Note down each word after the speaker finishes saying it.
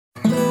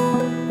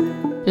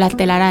La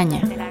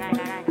telaraña.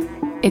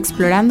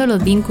 Explorando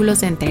los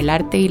vínculos entre el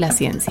arte y la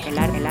ciencia.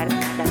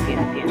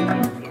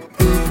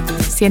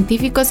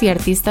 Científicos y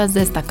artistas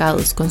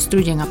destacados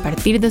construyen a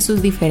partir de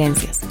sus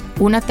diferencias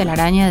una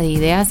telaraña de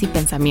ideas y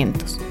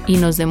pensamientos y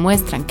nos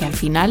demuestran que al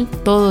final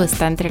todo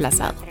está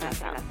entrelazado.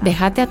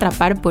 Déjate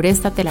atrapar por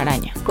esta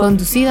telaraña,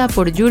 conducida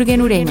por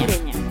Jürgen Ureña,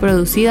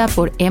 producida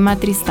por Emma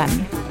Tristán.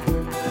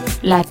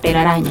 La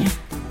telaraña,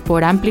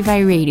 por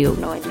Amplify Radio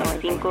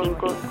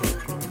 95.5.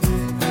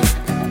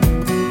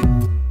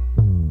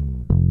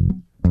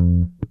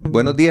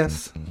 Buenos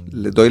días,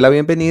 les doy la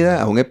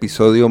bienvenida a un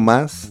episodio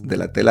más de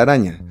La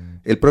telaraña,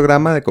 el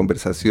programa de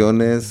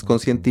conversaciones con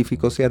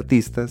científicos y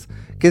artistas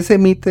que se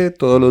emite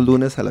todos los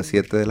lunes a las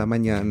 7 de la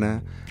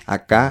mañana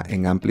acá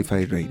en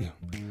Amplify Radio.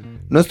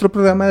 Nuestro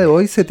programa de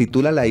hoy se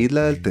titula La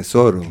isla del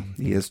tesoro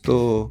y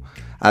esto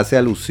hace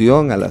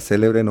alusión a la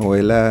célebre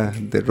novela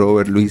de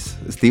Robert Louis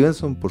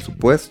Stevenson, por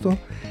supuesto,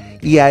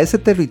 y a ese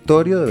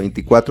territorio de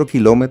 24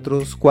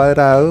 kilómetros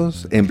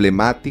cuadrados,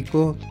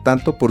 emblemático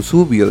tanto por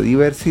su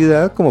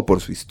biodiversidad como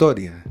por su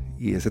historia,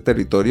 y ese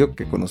territorio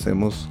que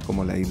conocemos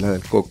como la isla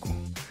del Coco.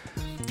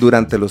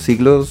 Durante los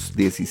siglos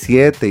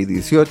XVII y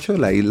XVIII,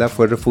 la isla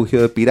fue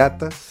refugio de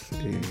piratas.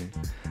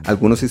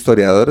 Algunos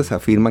historiadores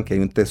afirman que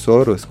hay un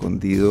tesoro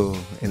escondido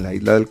en la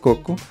isla del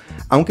Coco,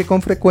 aunque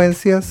con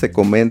frecuencia se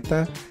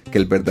comenta que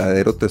el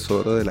verdadero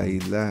tesoro de la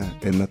isla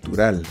es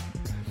natural.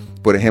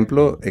 Por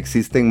ejemplo,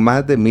 existen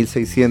más de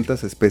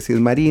 1.600 especies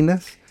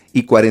marinas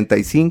y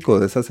 45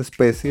 de esas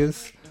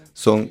especies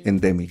son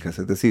endémicas,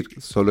 es decir,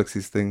 solo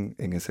existen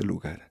en ese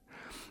lugar.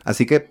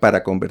 Así que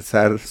para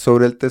conversar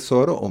sobre el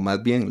tesoro, o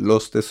más bien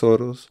los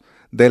tesoros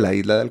de la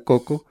isla del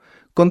Coco,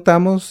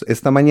 contamos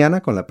esta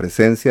mañana con la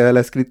presencia de la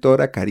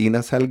escritora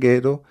Karina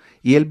Salguero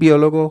y el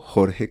biólogo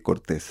Jorge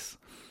Cortés.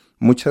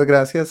 Muchas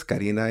gracias,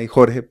 Karina y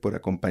Jorge, por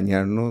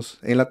acompañarnos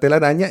en La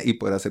telaraña y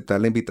por aceptar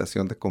la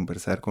invitación de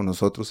conversar con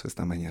nosotros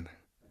esta mañana.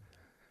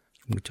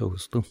 Mucho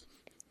gusto.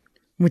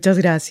 Muchas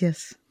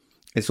gracias.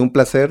 Es un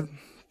placer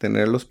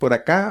tenerlos por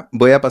acá.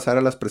 Voy a pasar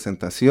a las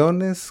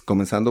presentaciones,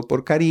 comenzando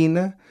por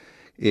Karina,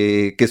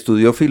 que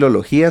estudió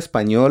Filología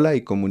Española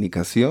y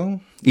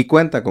Comunicación y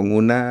cuenta con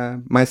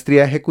una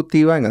maestría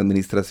ejecutiva en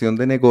Administración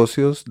de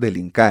Negocios del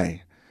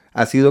INCAE.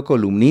 Ha sido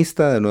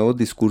columnista de nuevos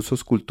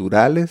discursos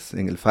culturales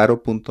en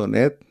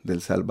elfaro.net de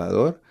El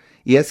Salvador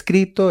y ha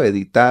escrito,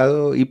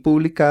 editado y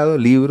publicado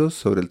libros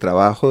sobre el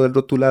trabajo del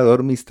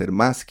rotulador Mr.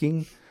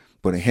 Masking,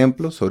 por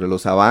ejemplo, sobre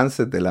los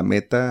avances de la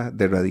meta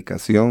de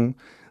erradicación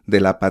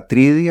de la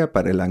apatridia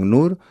para el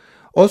ACNUR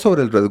o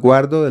sobre el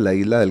resguardo de la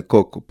isla del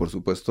Coco. Por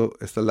supuesto,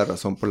 esta es la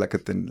razón por la que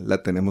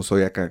la tenemos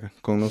hoy acá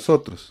con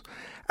nosotros.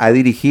 Ha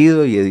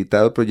dirigido y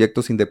editado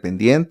proyectos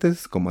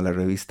independientes como la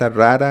revista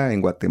Rara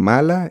en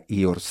Guatemala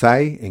y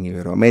Orsay en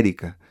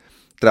Iberoamérica.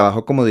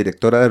 Trabajó como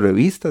directora de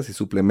revistas y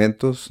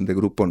suplementos de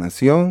Grupo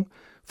Nación,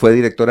 fue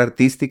directora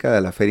artística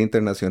de la Feria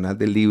Internacional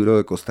del Libro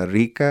de Costa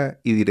Rica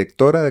y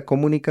directora de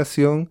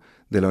comunicación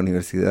de la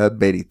Universidad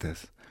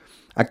Veritas.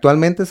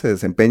 Actualmente se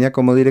desempeña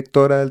como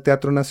directora del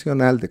Teatro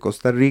Nacional de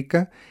Costa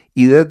Rica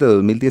y desde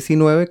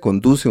 2019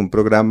 conduce un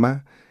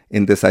programa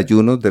en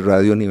desayunos de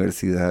Radio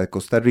Universidad de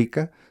Costa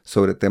Rica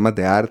sobre temas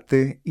de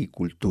arte y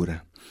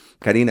cultura.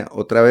 Karina,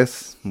 otra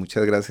vez,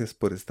 muchas gracias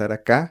por estar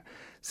acá.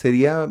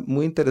 Sería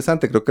muy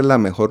interesante, creo que es la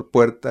mejor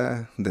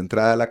puerta de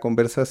entrada a la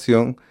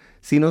conversación,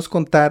 si nos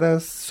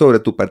contaras sobre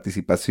tu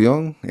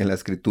participación en la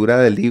escritura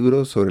del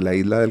libro sobre la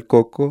isla del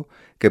Coco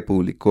que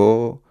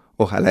publicó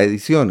Ojalá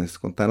Ediciones.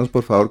 Contanos,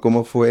 por favor,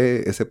 cómo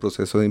fue ese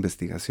proceso de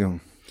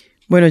investigación.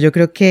 Bueno, yo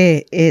creo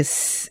que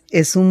es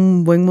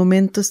un buen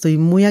momento. Estoy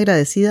muy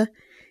agradecida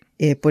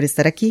por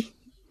estar aquí,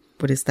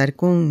 por estar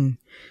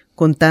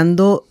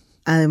contando,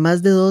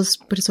 además de dos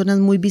personas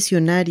muy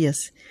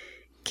visionarias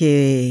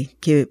que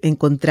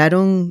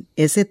encontraron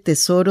ese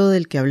tesoro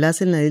del que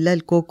hablas en la isla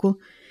del Coco,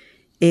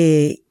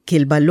 que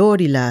el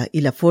valor y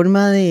la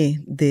forma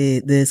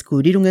de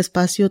descubrir un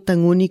espacio tan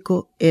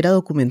único era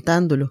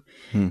documentándolo.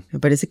 Me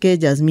parece que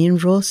Yasmín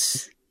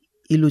Ross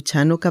y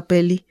Luciano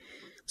Capelli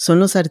son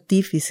los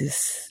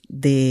artífices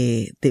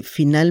de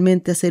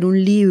finalmente hacer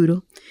un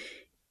libro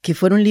que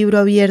fuera un libro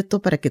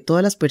abierto para que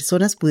todas las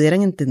personas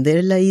pudieran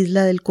entender la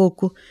isla del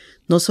Coco,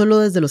 no solo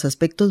desde los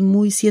aspectos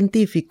muy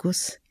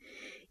científicos.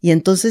 Y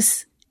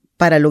entonces,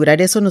 para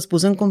lograr eso, nos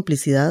puso en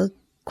complicidad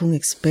con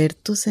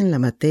expertos en la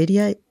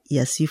materia y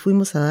así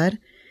fuimos a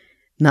dar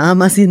nada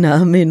más y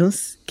nada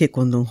menos que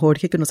con don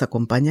Jorge, que nos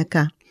acompaña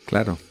acá.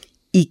 Claro.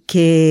 Y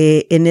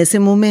que en ese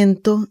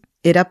momento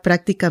era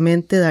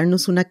prácticamente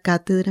darnos una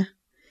cátedra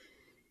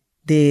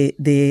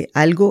de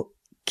algo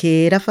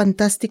que era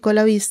fantástico a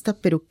la vista,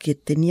 pero que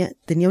tenía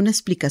una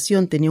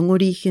explicación, tenía un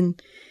origen,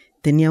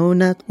 tenía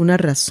una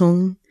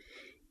razón.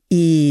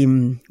 Y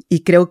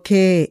creo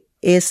que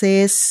esa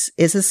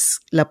es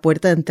la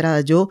puerta de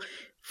entrada. Yo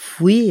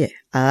fui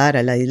a dar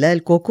a la isla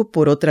del Coco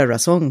por otra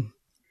razón.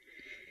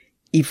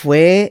 Y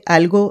fue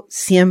algo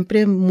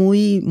siempre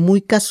muy,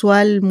 muy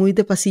casual, muy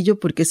de pasillo,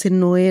 porque ese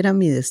no era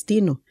mi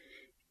destino.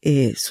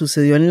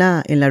 Sucedió en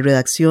la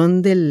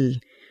redacción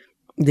de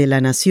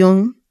La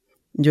Nación,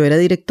 yo era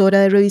directora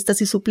de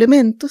revistas y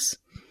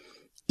suplementos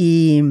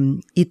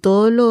y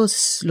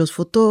todos los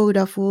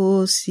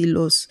fotógrafos y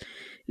los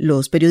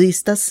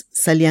periodistas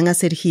salían a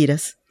hacer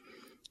giras.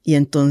 Y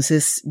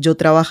entonces yo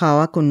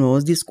trabajaba con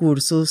nuevos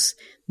discursos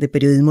de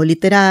periodismo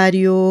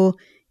literario,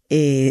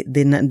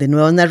 de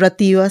nuevas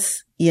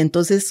narrativas. Y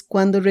entonces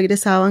cuando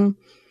regresaban,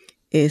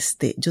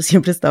 yo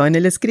siempre estaba en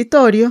el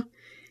escritorio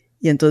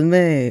y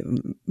entonces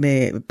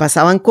me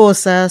pasaban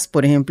cosas,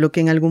 por ejemplo,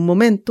 que en algún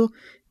momento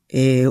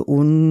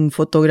un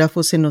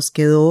fotógrafo se nos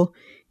quedó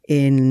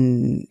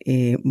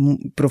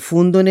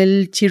profundo en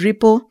el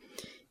Chirripó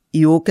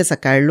y hubo que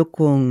sacarlo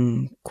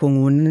con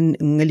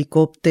un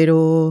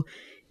helicóptero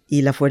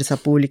y la fuerza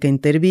pública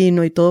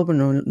intervino y todo,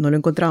 pero no lo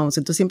encontrábamos.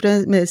 Entonces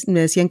siempre me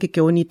decían que qué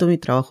bonito mi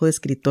trabajo de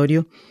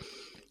escritorio.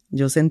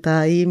 Yo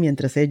sentada ahí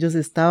mientras ellos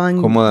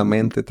estaban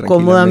cómodamente,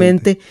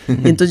 tranquilamente.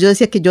 Y entonces yo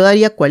decía que yo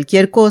daría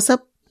cualquier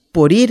cosa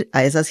por ir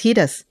a esas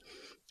giras.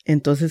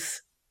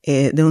 Entonces,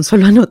 de un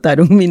solo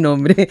anotaron mi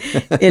nombre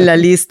en la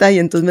lista y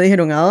entonces me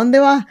dijeron, ¿a dónde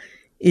va?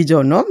 Y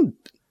yo, no,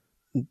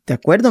 de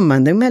acuerdo,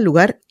 mándenme al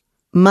lugar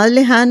más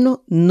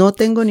lejano, no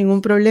tengo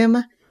ningún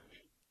problema.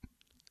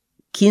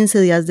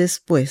 15 días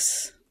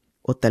después,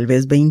 o tal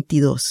vez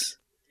 22,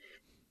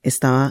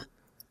 estaba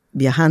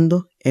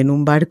viajando en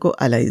un barco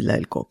a la isla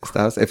del Coco.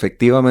 Estabas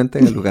efectivamente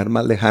en el lugar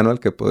más lejano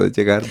al que puedes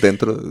llegar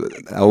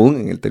aún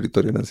en el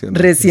territorio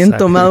nacional. Recién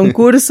tomado un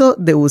curso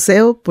de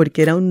buceo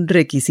porque era un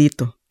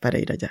requisito para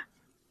ir allá.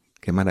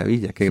 Qué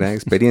maravilla, qué gran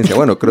experiencia.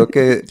 Bueno, creo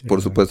que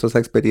por supuesto esa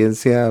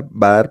experiencia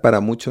va a dar para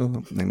mucho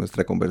en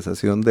nuestra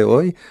conversación de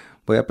hoy.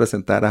 Voy a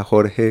presentar a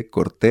Jorge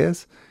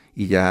Cortés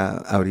y ya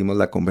abrimos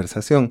la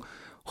conversación.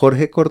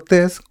 Jorge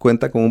Cortés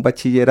cuenta con un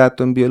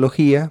bachillerato en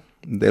biología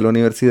de la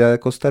Universidad de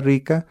Costa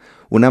Rica,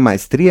 una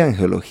maestría en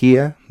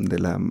geología de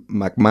la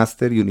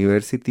McMaster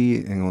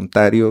University en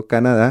Ontario,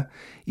 Canadá,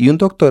 y un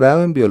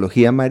doctorado en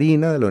biología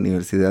marina de la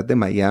Universidad de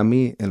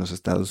Miami en los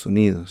Estados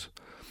Unidos.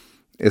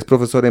 Es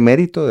profesor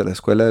emérito de la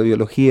Escuela de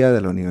Biología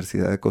de la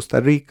Universidad de Costa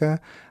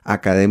Rica,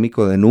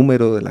 académico de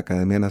número de la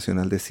Academia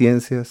Nacional de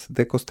Ciencias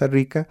de Costa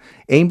Rica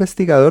e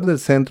investigador del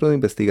Centro de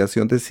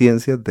Investigación de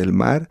Ciencias del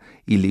Mar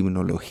y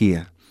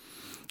Limnología.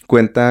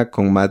 Cuenta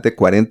con más de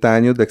 40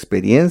 años de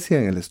experiencia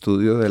en el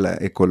estudio de la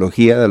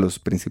ecología de los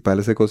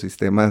principales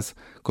ecosistemas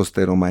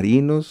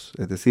costero-marinos,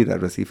 es decir,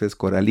 arrecifes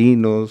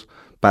coralinos,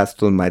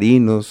 pastos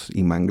marinos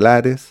y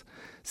manglares.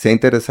 Se ha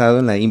interesado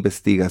en la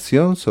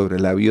investigación sobre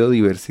la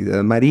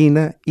biodiversidad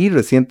marina y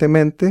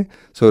recientemente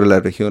sobre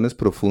las regiones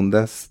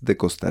profundas de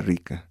Costa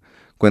Rica.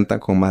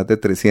 Cuenta con más de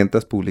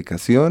 300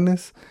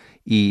 publicaciones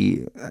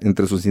y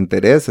entre sus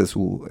intereses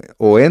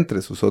o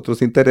entre sus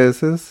otros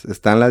intereses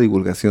están la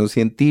divulgación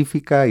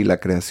científica y la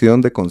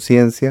creación de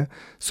conciencia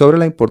sobre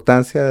la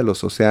importancia de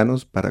los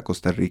océanos para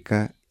Costa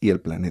Rica y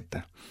el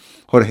planeta.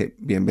 Jorge,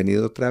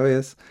 bienvenido otra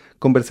vez.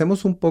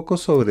 Conversemos un poco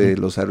sobre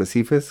los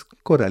arrecifes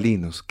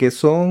coralinos. ¿Qué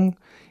son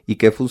y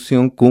qué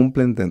función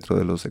cumplen dentro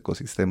de los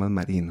ecosistemas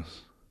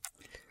marinos?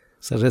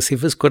 Los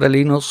arrecifes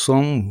coralinos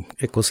son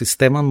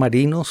ecosistemas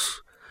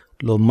marinos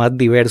los más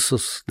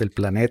diversos del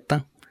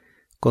planeta,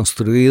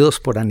 construidos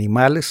por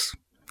animales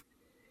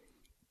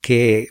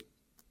que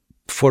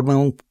forman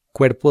un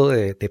cuerpo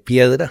de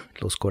piedra,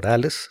 los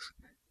corales,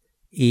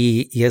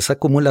 y esa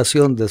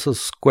acumulación de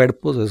esos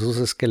cuerpos, de esos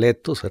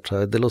esqueletos a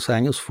través de los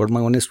años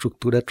forman una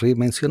estructura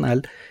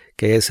tridimensional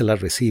que es el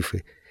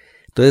arrecife.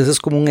 Entonces es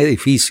como un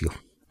edificio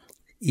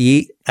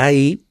y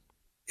ahí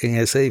en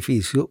ese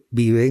edificio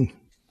viven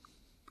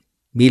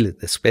miles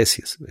de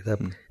especies, ¿verdad?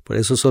 Por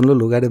eso son los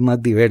lugares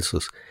más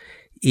diversos.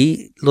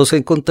 Y los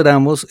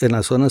encontramos en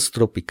las zonas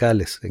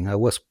tropicales, en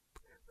aguas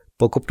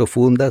poco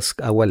profundas,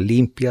 aguas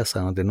limpias,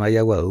 a donde no hay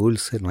agua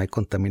dulce, no hay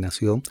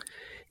contaminación.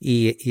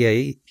 Y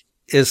ahí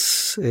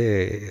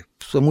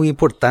son muy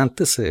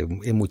importantes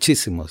en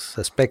muchísimos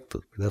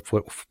aspectos, ¿verdad?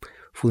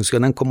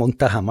 Funcionan como un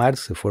tajamar,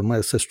 se forma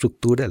esa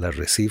estructura, el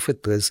arrecife,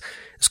 entonces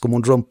es como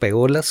un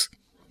rompeolas.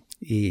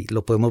 Y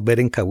lo podemos ver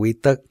en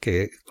Cahuita,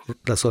 que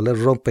las olas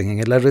rompen en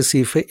el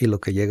arrecife y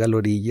lo que llega a la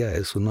orilla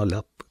es una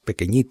ola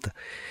pequeñita.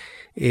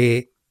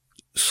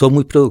 Son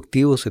muy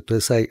productivos,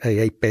 entonces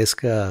hay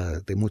pesca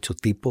de mucho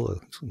tipo,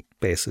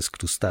 peces,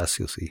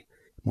 crustáceos y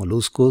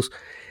moluscos,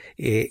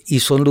 y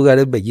son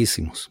lugares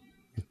bellísimos.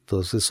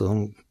 Entonces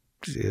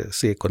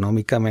sí,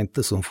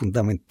 económicamente son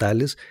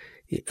fundamentales.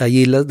 Hay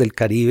islas del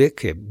Caribe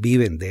que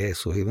viven de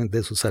eso, viven de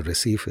esos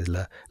arrecifes.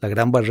 La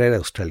Gran Barrera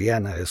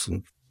Australiana es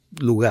un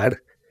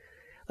lugar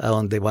a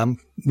donde van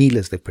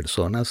miles de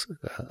personas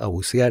a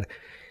bucear.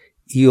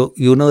 Y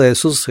uno de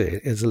esos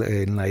es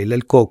en la isla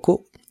del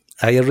Coco.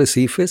 Hay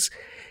arrecifes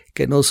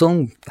que no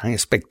son tan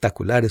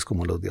espectaculares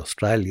como los de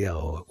Australia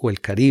o el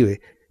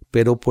Caribe,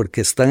 pero porque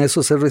están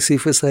esos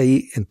arrecifes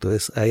ahí,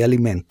 entonces hay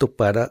alimento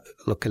para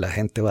lo que la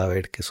gente va a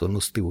ver, que son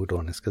los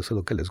tiburones, que eso es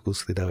lo que les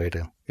gusta ir a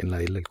ver en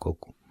la isla del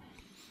Coco.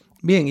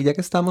 Bien, y ya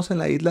que estamos en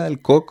la isla del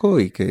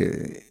Coco y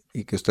que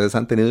ustedes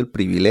han tenido el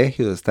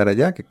privilegio de estar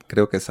allá, que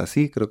creo que es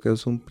así, creo que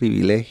es un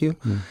privilegio,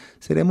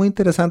 sería muy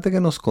interesante que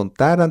nos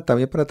contaran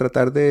también para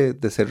tratar de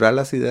cerrar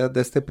las ideas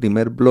de este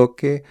primer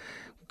bloque.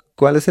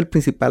 ¿cuál es el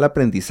principal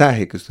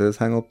aprendizaje que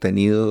ustedes han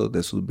obtenido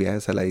de sus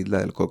viajes a la isla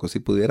del Coco? Si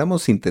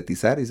pudiéramos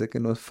sintetizar, y sé que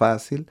no es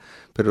fácil,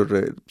 pero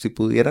si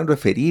pudieran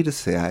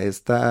referirse a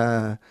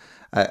esta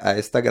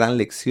gran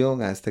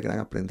lección, a este gran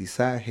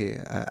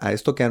aprendizaje, a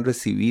esto que han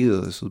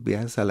recibido de sus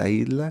viajes a la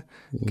isla,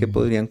 ¿qué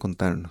podrían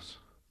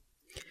contarnos?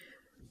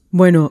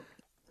 Bueno,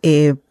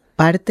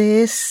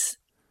 parte es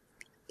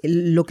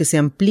lo que se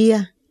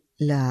amplía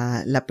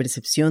la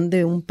percepción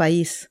de un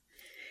país.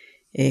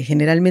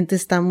 Generalmente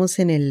estamos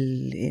en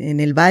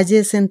el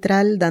valle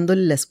central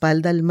dándole la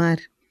espalda al mar.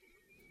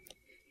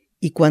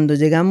 Y cuando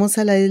llegamos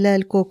a la isla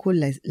del Coco,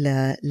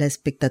 la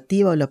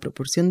expectativa o la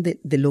proporción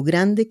de lo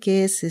grande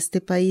que es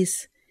este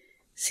país,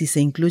 si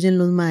se incluyen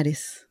los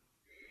mares,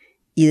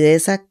 y de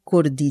esa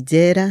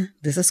cordillera,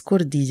 de esas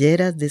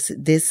cordilleras,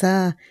 de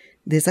esa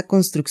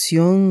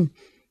construcción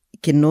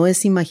que no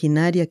es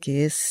imaginaria,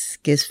 que es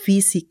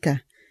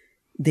física,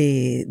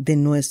 de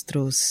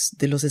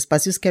los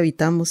espacios que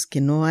habitamos, que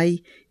no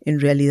hay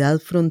en realidad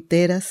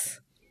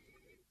fronteras,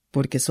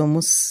 porque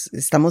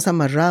estamos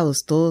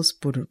amarrados todos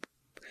por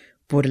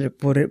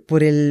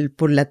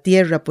la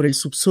tierra, por el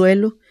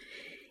subsuelo.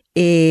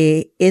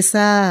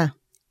 Esa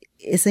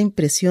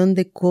impresión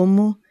de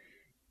cómo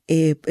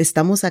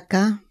estamos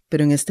acá,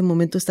 pero en este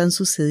momento están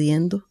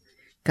sucediendo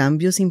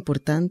cambios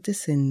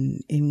importantes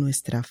en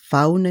nuestra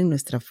fauna, en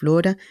nuestra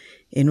flora,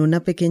 en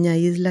una pequeña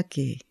isla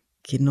que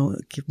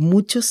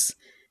muchos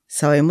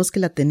sabemos que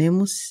la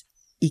tenemos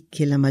y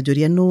que la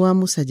mayoría no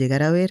vamos a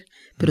llegar a ver,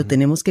 pero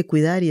tenemos que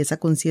cuidar, y esa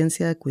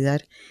conciencia de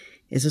cuidar,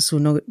 eso es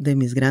uno de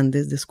mis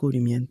grandes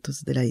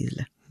descubrimientos de la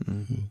isla.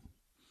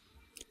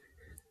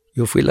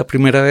 Yo fui la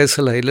primera vez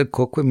a la isla del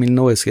Coco en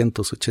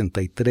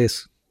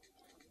 1983.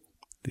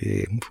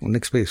 Fue una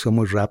expedición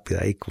muy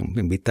rápida, ahí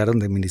me invitaron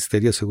del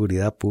Ministerio de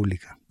Seguridad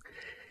Pública.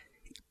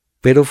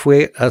 Pero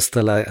fue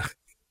hasta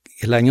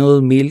el año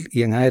 2000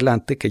 y en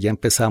adelante que ya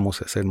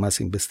empezamos a hacer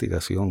más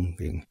investigación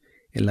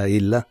en la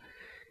isla,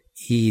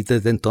 y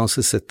desde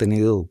entonces he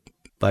tenido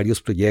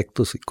varios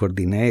proyectos y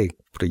coordiné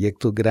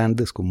proyectos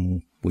grandes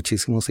con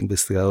muchísimos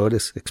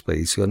investigadores,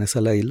 expediciones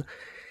a la isla,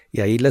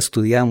 y ahí la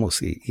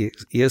estudiamos y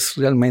es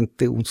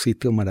realmente un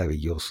sitio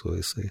maravilloso.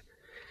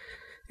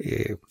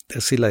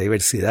 Así la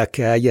diversidad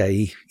que hay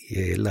ahí,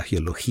 la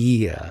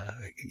geología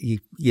y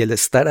el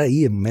estar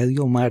ahí en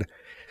medio mar.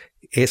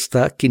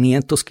 Está a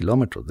 500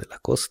 kilómetros de la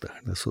costa.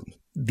 Es un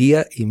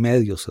día y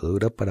medio se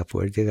dura para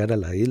poder llegar a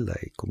la isla,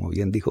 y como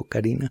bien dijo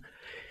Karina,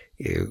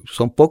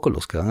 son pocos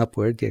los que van a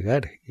poder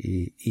llegar,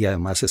 y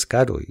además es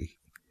caro.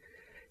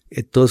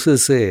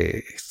 Entonces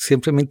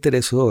siempre me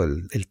interesó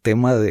el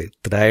tema de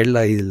traer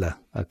la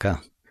isla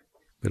acá,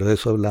 pero de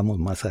eso hablamos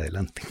más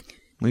adelante.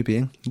 Muy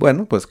bien.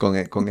 Bueno, pues con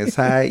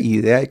esa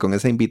idea y con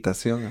esa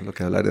invitación a lo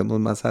que hablaremos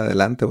más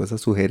adelante, o esa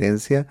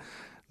sugerencia,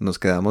 nos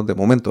quedamos de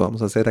momento.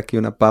 Vamos a hacer aquí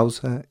una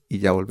pausa y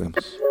ya volvemos.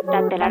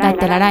 La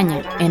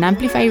telaraña en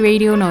Amplify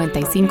Radio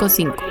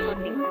 95.5.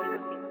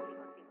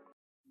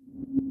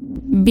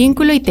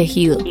 Vínculo y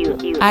tejido,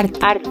 arte,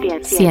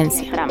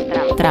 ciencia,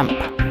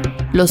 trampa.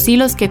 Los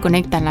hilos que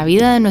conectan la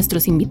vida de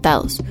nuestros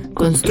invitados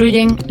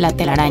construyen la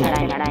telaraña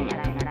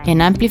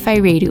en Amplify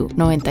Radio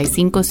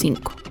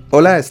 95.5.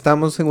 Hola,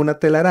 estamos en una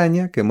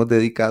telaraña que hemos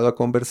dedicado a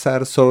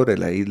conversar sobre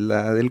la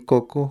isla del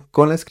Coco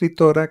con la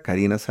escritora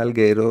Karina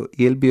Salguero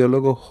y el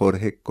biólogo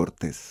Jorge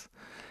Cortés.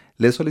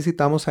 Le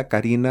solicitamos a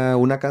Karina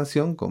una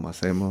canción, como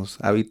hacemos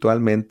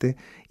habitualmente,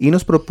 y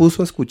nos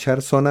propuso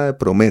escuchar Zona de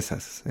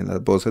Promesas, en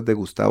las voces de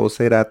Gustavo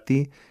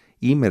Cerati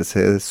y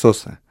Mercedes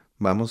Sosa.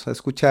 Vamos a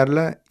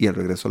escucharla y al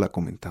regreso la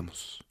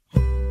comentamos.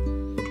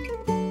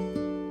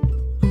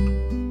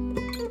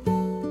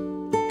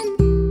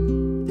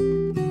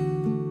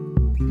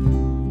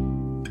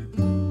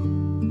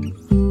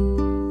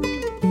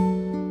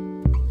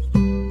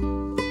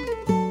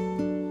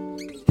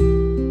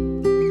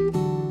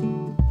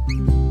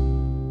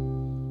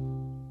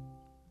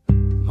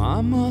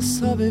 Mamá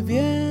sabe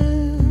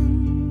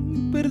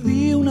bien,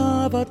 perdí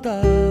una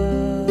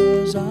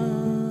batalla.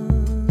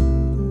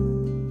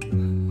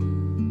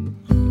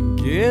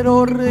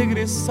 Quiero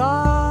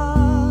regresar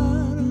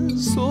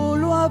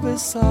solo a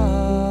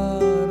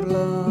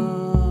besarla.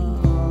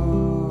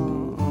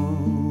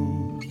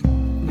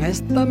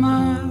 Está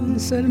mal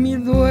ser mi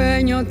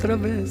dueño otra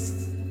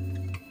vez,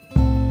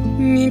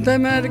 ni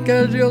temer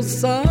que yo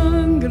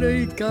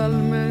sangre y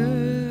calme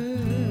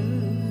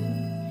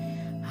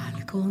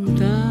al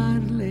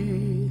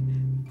contarle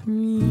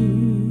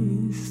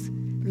mis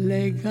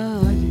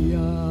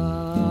plegarias.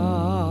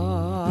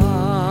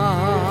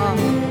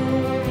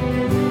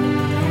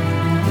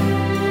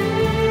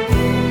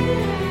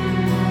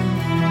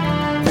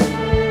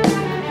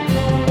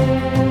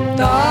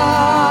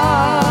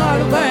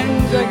 Tarda en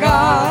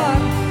llegar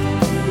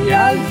y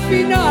al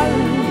final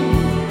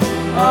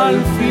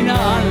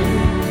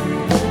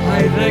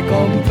hay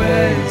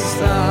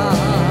recompensa.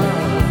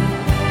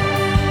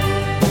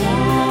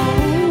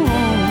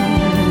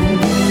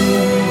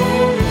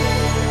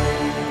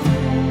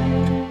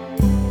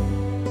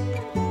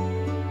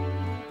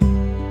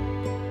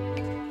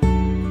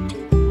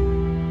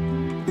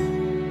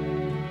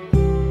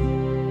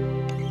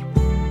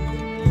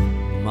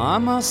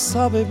 Mamá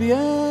sabe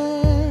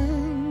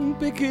bien,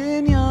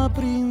 pequeña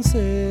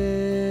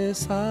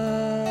princesa.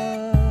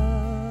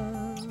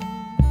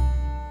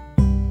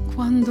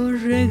 Cuando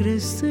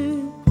regresé,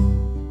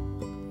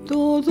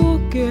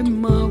 todo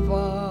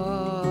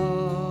quemaba.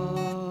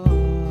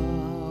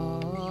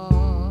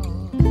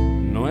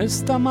 No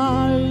está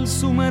mal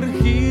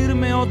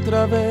sumergirme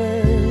otra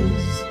vez,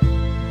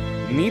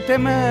 ni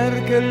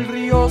temer que el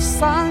río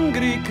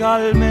sangre y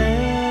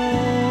calme.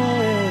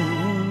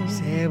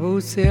 Sé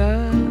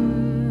bucear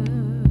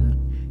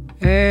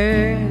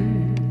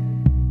en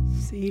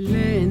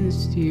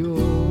silencio.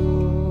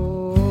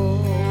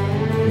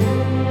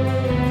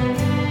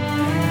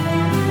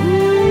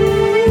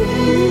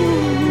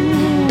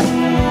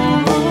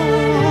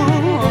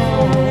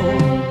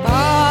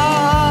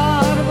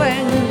 Tarde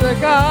en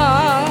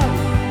llegar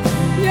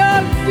y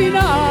al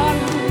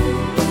final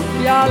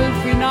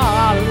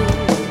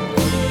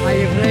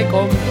hay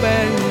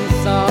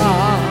recompensa.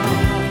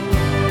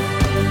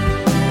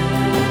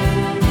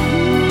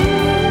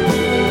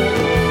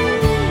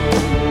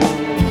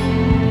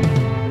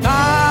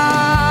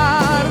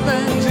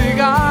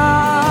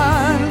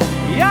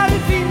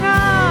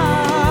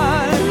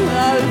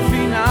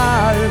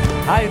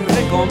 Hay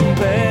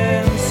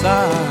recompensa.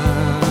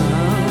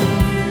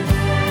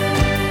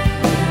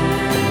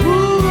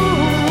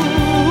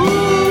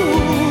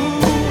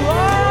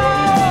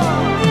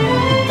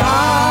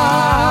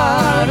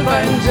 Tarda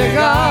en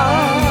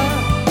llegar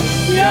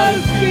y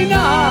al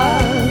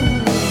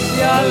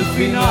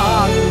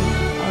final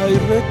hay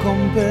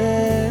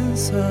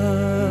recompensa.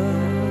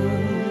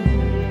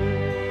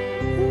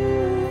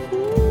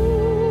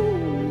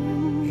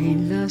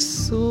 En la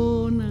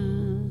zona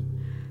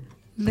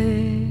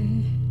de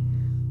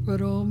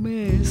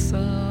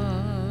promesa.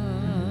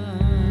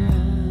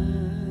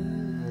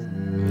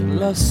 En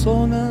la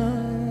zona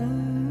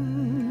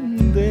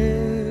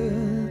de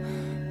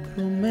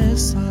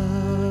promesas.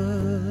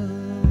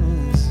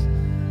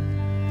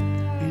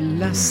 En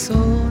la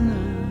zona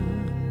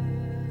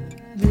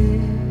de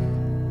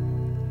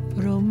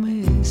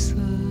promesas.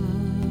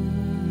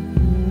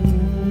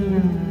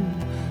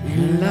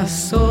 En la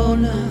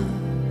zona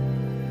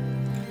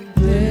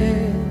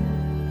de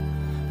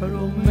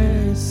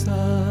promesas.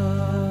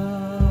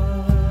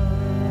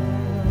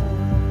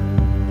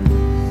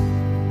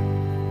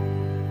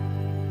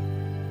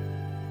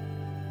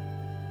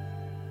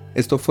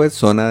 Esto fue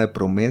Zona de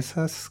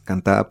Promesas,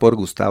 cantada por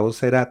Gustavo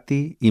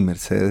Cerati y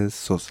Mercedes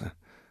Sosa.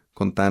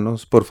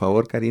 Contanos, por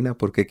favor, Karina,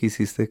 ¿por qué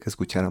quisiste que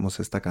escucháramos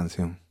esta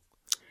canción?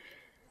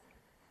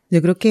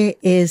 Yo creo que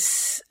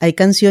hay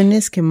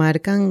canciones que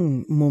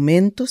marcan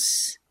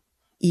momentos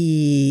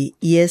y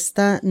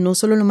esta no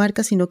solo lo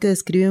marca, sino que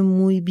describe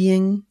muy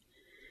bien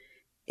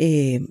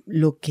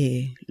lo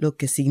que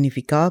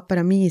significaba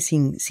para mí,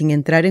 sin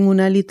entrar en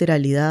una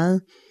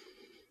literalidad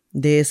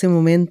de ese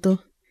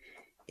momento.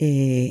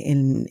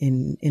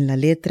 En la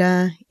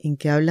letra en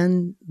que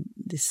hablan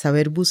de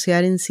saber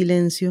bucear en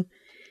silencio,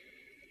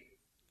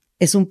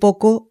 es un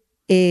poco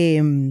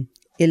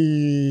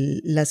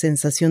la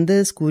sensación de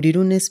descubrir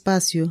un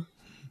espacio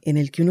en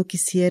el que uno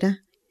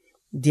quisiera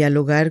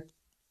dialogar,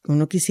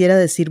 uno quisiera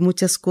decir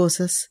muchas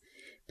cosas,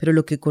 pero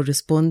lo que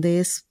corresponde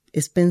es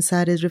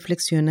pensar, es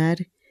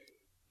reflexionar,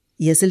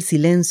 y es el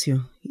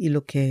silencio y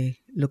lo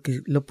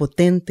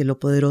potente, lo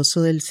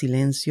poderoso del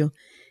silencio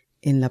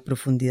en la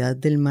profundidad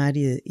del mar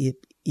y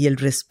el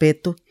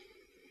respeto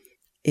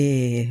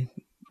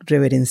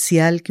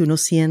reverencial que uno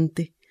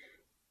siente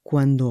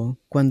cuando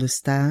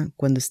está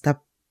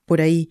por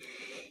ahí.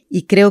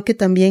 Y creo que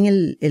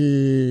también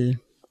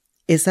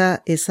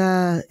esa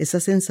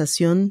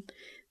sensación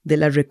de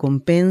la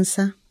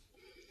recompensa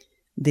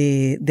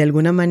de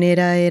alguna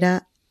manera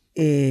era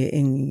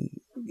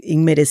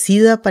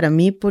inmerecida para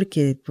mí,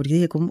 porque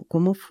dije,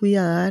 ¿cómo fui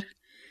a dar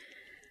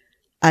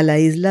a la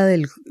isla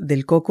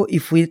del Coco y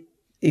fue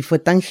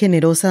tan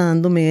generosa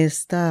dándome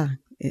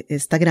esta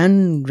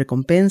gran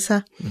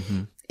recompensa?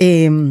 Uh-huh.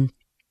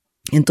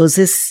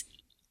 Entonces,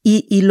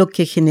 y lo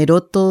que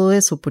generó todo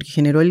eso, porque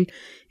generó el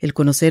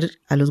conocer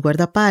a los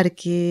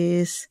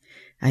guardaparques.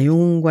 Hay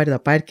un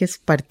guardaparques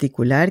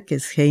particular que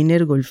es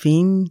Heiner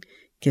Golfín,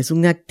 que es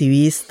un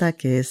activista,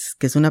 que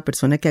es una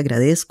persona que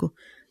agradezco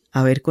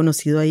haber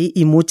conocido ahí,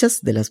 y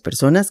muchas de las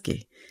personas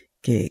que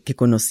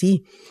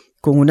conocí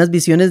con unas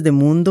visiones de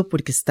mundo,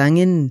 porque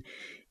están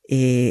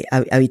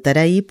habitar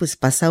ahí, pues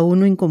pasa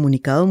uno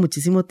incomunicado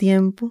muchísimo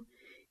tiempo,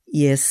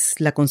 y es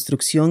la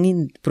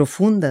construcción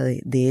profunda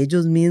de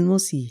ellos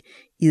mismos y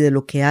de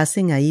lo que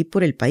hacen ahí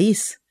por el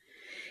país.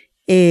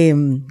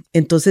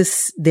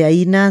 Entonces de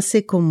ahí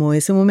nace como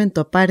ese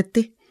momento,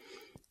 aparte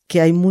que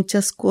hay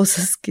muchas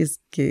cosas que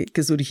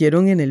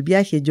surgieron en el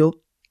viaje.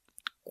 Yo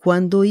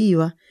cuando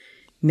iba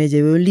me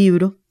llevé un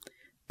libro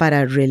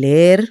para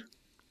releer,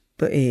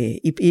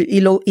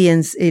 y lo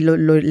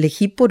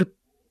elegí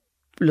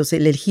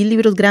elegí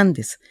libros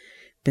grandes,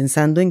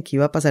 pensando en que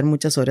iba a pasar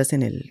muchas horas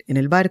en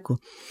el barco.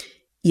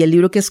 Y el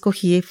libro que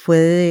escogí fue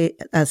de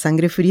A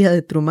Sangre Fría,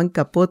 de Truman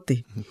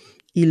Capote.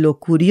 Y lo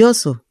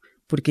curioso,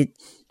 porque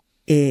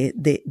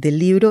del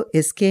libro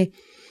es que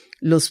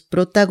los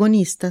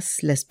protagonistas,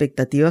 la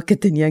expectativa que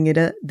tenían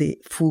era de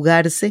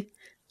fugarse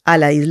a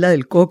la isla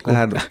del Coco.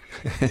 Claro.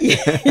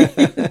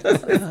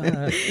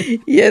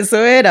 Y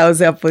eso era, o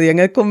sea,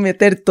 podían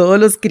cometer todos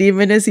los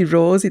crímenes y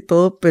robos y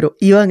todo, pero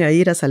iban a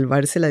ir a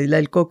salvarse la isla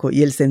del Coco.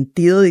 Y el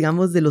sentido,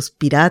 digamos, de los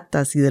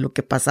piratas y de lo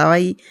que pasaba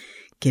ahí,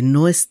 que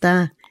no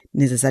está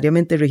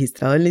necesariamente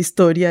registrado en la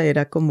historia,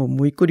 era como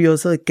muy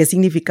curioso de qué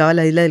significaba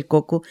la isla del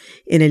Coco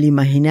en el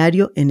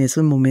imaginario en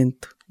ese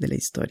momento de la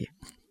historia.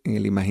 En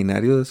el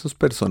imaginario de esos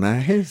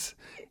personajes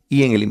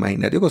y en el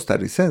imaginario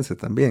costarricense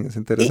también, es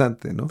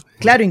interesante, ¿no?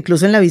 Claro,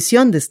 incluso en la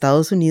visión de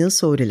Estados Unidos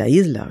sobre la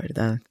isla,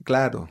 ¿verdad?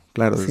 Claro,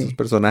 de Sí. esos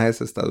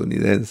personajes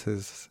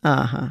estadounidenses.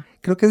 Ajá.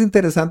 Creo que es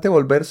interesante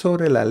volver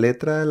sobre la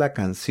letra de la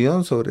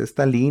canción, sobre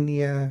esta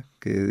línea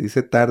que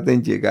dice tarda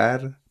en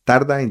llegar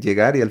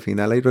y al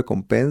final hay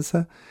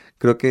recompensa.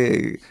 Creo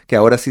que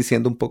ahora sí,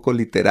 siendo un poco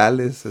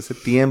literales, ese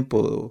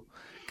tiempo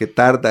que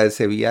tarda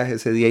ese viaje,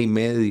 ese día y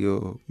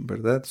medio,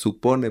 ¿verdad?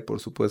 Supone, por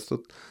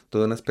supuesto,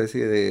 toda una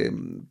especie de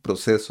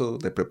proceso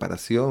de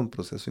preparación,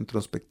 proceso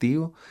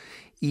introspectivo.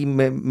 Y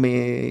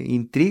me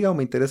intriga o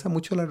me interesa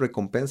mucho la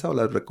recompensa o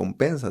las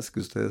recompensas que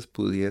ustedes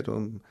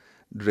pudieron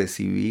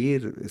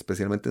recibir,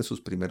 especialmente en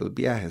sus primeros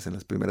viajes, en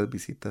las primeras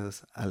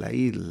visitas a la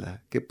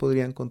isla. ¿Qué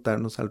podrían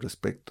contarnos al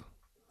respecto?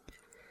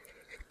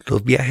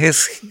 Los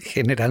viajes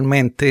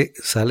generalmente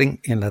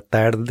salen en la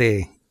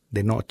tarde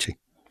de noche,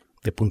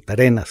 de Punta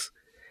Arenas.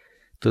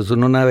 Entonces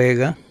uno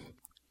navega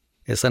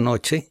esa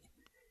noche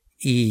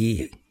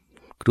y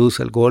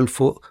cruza el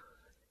Golfo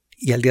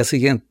y al día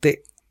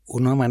siguiente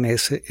uno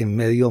amanece en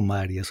medio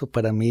mar. Y eso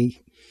para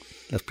mí,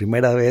 la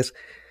primera vez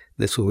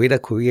de subir a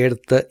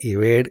cubierta y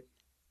ver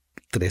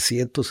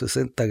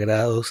 360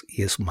 grados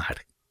y es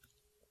mar.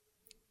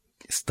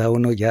 Está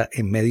uno ya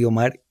en medio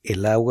mar,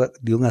 el agua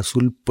de un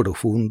azul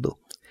profundo.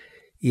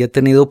 Y he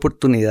tenido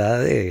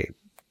oportunidad de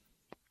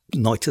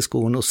noches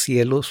con unos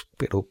cielos,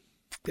 pero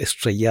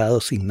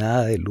estrellados, sin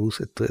nada de luz.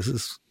 Entonces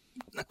es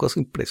una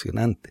cosa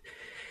impresionante.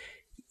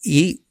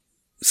 Y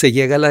se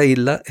llega a la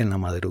isla en la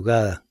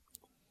madrugada.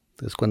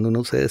 Entonces cuando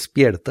uno se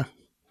despierta,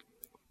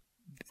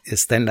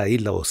 está en la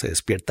isla o se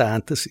despierta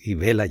antes y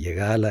ve la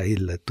llegada a la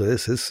isla.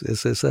 Entonces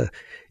es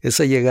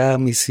esa llegada a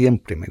mí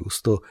siempre me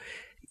gustó.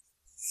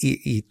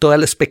 Y toda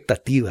la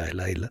expectativa de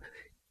la isla.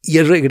 Y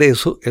el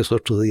regreso es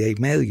otro día y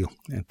medio.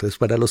 Entonces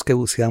para los que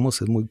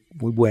buceamos es muy,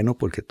 muy bueno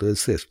porque entonces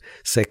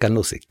se secan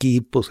los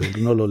equipos,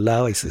 uno los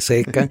lava y se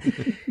secan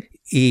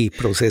y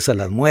procesa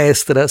las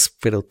muestras,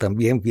 pero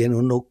también viene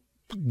uno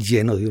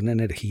lleno de una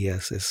energía.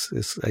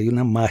 Hay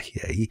una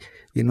magia ahí.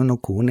 Viene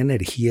uno con una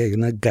energía y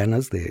unas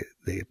ganas de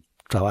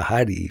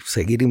trabajar y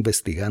seguir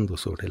investigando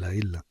sobre la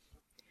isla.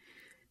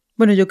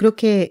 Bueno, yo creo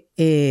que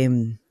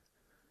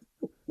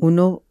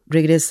uno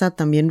regresa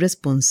también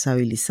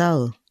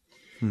responsabilizado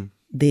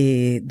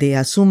de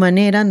a su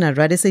manera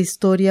narrar esa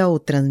historia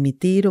o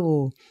transmitir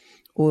o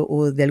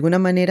de alguna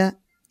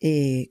manera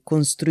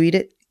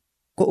construir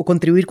o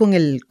contribuir con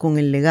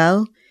el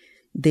legado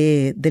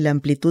de la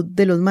amplitud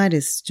de los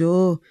mares.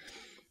 Yo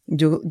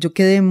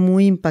quedé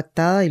muy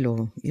impactada y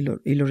lo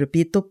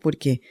repito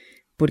porque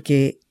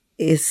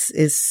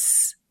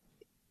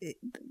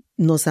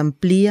nos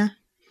amplía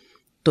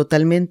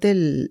totalmente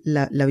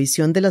la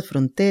visión de las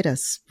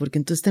fronteras, porque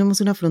entonces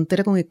tenemos una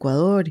frontera con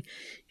Ecuador y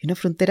una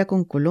frontera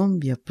con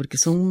Colombia, porque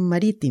son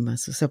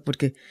marítimas, o sea,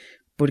 porque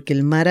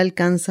el mar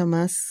alcanza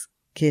más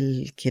que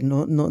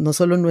no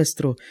solo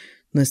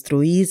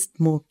nuestro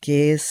istmo,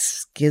 que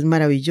es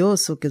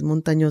maravilloso, que es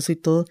montañoso y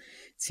todo,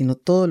 sino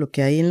todo lo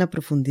que hay en la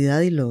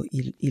profundidad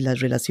y las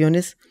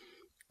relaciones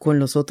con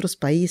los otros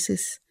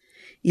países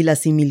y la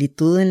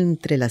similitud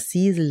entre las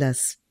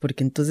islas,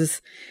 porque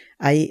entonces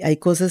hay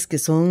cosas que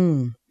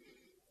son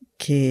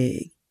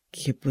que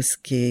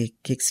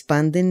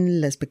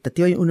expanden la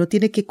expectativa y uno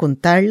tiene que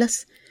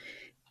contarlas.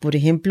 Por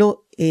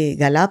ejemplo,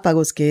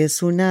 Galápagos, que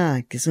es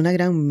una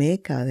gran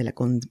meca de la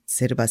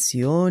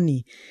conservación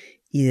y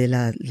de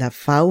la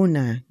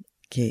fauna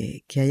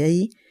que hay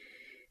ahí,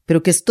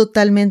 pero que es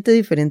totalmente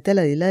diferente a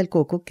la isla del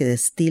Coco, que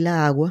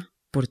destila agua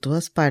por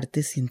todas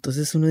partes, y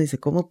entonces uno dice,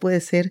 ¿cómo puede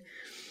ser,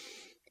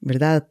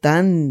 verdad,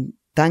 tan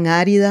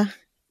árida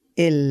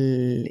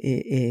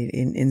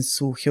en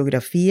su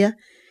geografía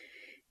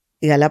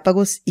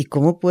Galápagos, y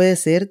cómo puede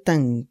ser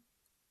tan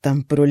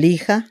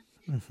prolija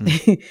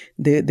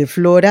de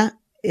flora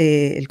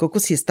el Coco,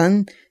 si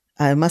están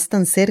además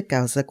tan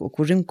cerca? O sea,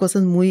 ocurren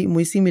cosas muy,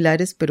 muy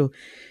similares, pero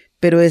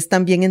es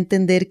también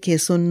entender que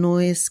eso no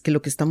es, que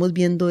lo que estamos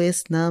viendo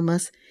es nada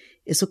más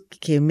eso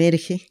que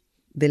emerge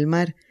del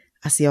mar.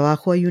 Hacia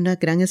abajo hay una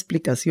gran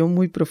explicación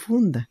muy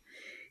profunda.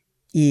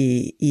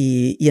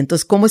 Y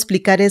entonces, ¿cómo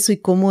explicar eso y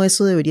cómo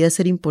eso debería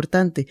ser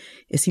importante?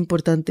 Es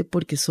importante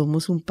porque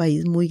somos un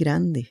país muy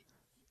grande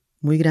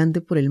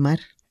por el mar.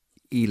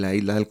 Y la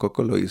isla del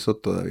Coco lo hizo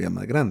todavía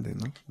más grande,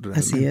 ¿no?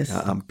 Realmente Así es.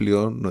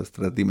 amplió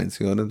nuestras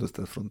dimensiones,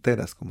 nuestras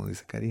fronteras, como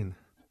dice Karina.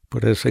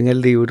 Por eso en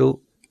el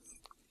libro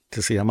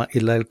que se llama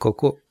Isla del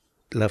Coco,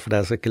 la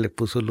frase que le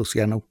puso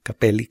Luciano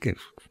Capelli, que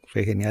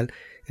fue genial,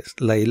 Es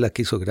la isla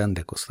que hizo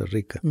grande a Costa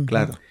Rica.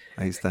 Claro,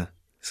 ahí está.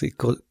 Sí,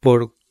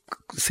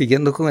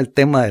 siguiendo con el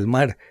tema del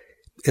mar,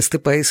 este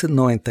país es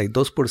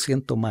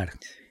 92% mar.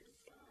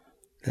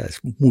 O sea, es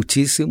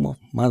muchísimo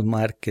más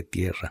mar que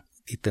tierra.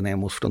 Y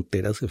tenemos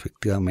fronteras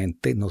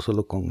efectivamente, no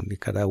solo con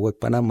Nicaragua y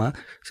Panamá,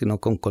 sino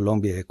con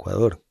Colombia y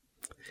Ecuador.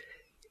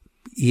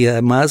 Y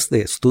además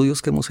de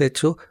estudios que hemos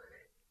hecho,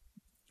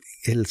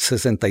 el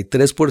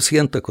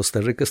 63% de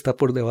Costa Rica está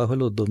por debajo de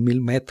los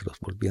 2.000 metros,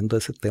 volviendo a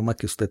ese tema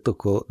que usted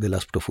tocó de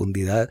las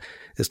profundidades.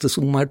 Esto es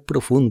un mar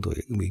profundo.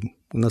 Y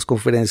unas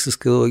conferencias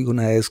que doy,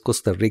 una es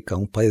Costa Rica,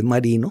 un país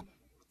marino,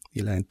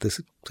 y la gente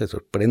se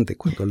sorprende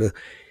cuando le...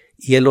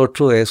 Y el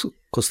otro es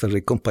Costa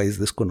Rica, un país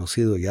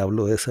desconocido, y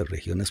hablo de esas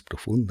regiones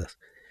profundas.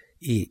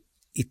 Y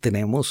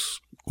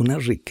tenemos una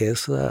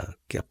riqueza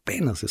que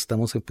apenas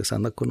estamos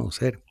empezando a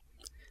conocer.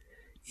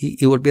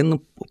 Y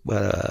volviendo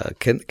a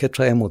 ¿qué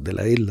traemos de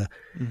la isla?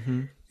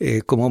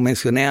 Como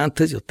mencioné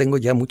antes, yo tengo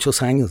ya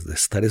muchos años de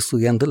estar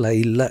estudiando la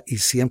isla y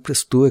siempre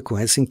estuve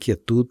con esa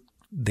inquietud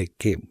de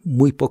que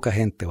muy poca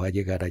gente va a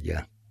llegar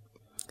allá.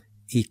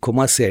 ¿Y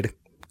cómo hacer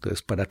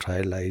entonces para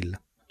traer la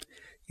isla?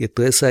 Y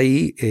entonces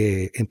ahí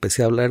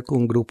empecé a hablar con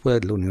un grupo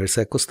de la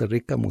Universidad de Costa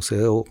Rica,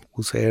 Museo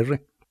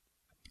UCR,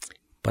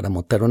 para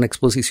montar una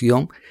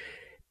exposición.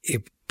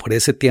 Por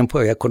ese tiempo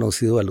había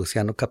conocido a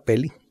Luciano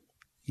Capelli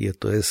y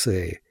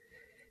entonces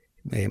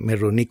me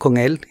reuní con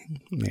él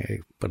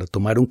para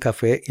tomar un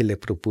café y le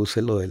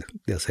propuse lo de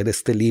hacer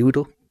este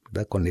libro,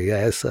 ¿verdad? Con la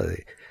idea esa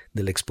de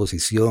la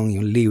exposición y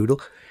un libro.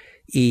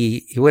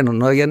 Y bueno,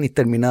 no había ni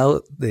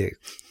terminado de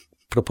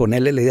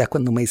proponerle la idea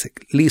cuando me dice,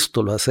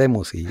 listo, lo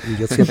hacemos. Y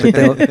yo siempre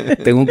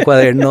tengo un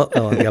cuaderno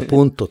donde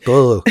apunto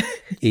todo.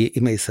 Y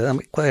me dice,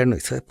 dame el cuaderno. Y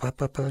dice,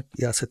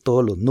 y hace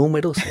todos los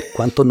números,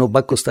 cuánto nos va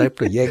a costar el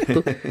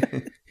proyecto.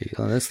 Y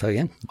yo, está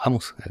bien,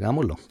 vamos,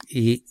 hagámoslo.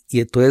 Y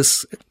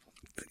entonces,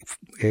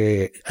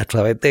 a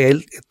través de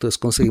él, entonces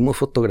conseguimos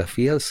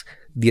fotografías.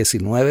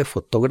 19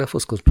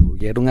 fotógrafos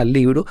contribuyeron al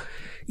libro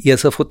y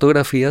esas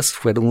fotografías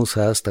fueron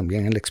usadas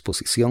también en la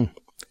exposición.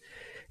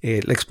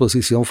 La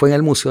exposición fue en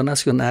el Museo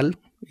Nacional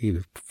y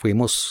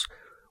fuimos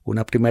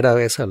una primera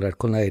vez a hablar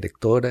con la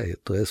directora y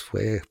entonces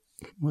fue,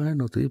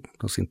 bueno, sí,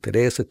 nos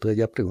interesa. Entonces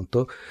ella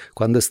preguntó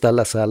cuándo está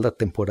la sala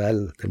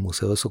temporal del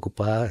museo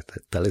desocupada,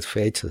 tales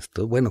fechas.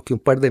 Entonces, bueno, que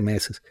un par de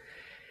meses.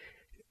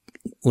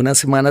 Unas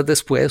semanas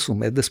después, un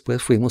mes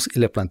después, fuimos y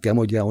le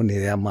planteamos ya una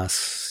idea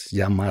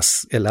ya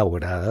más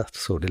elaborada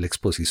sobre la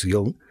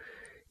exposición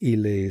y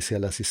le dice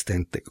al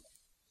asistente,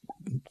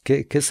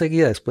 ¿qué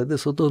seguía después de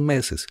esos 2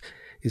 meses?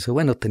 Y dice,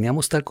 bueno,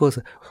 teníamos tal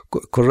cosa,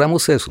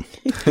 corramos eso.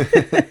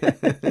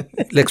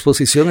 La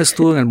exposición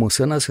estuvo en el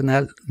Museo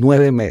Nacional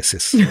 9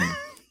 meses.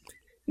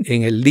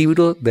 En el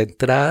libro de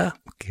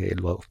entrada,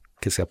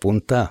 que se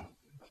apunta,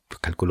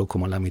 calculo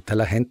como la mitad de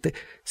la gente,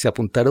 se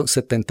apuntaron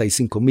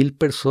 75,000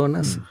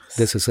 personas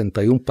de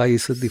 61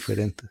 países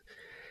diferentes.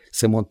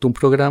 Se montó un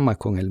programa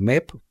con el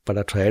MEP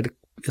para traer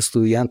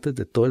estudiantes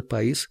de todo el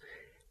país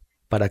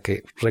para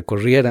que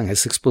recorrieran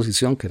esa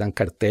exposición, que eran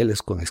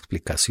carteles con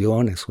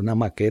explicaciones, una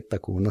maqueta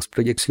con unas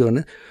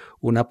proyecciones,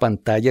 una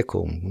pantalla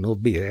con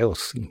unos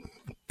videos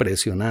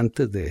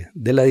impresionantes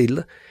de la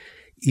isla.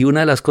 Y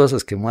una de las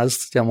cosas que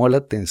más llamó la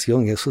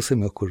atención, y eso se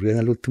me ocurrió en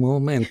el último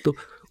momento,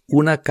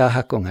 una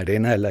caja con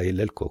arena de la isla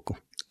del Coco.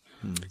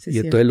 Sí, y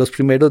entonces los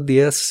primeros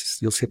días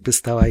yo siempre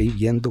estaba ahí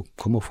viendo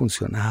cómo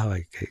funcionaba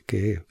y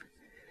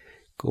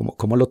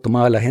cómo lo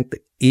tomaba la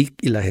gente. Y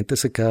la gente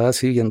se quedaba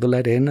así viendo la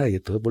arena y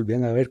entonces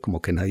volvían a ver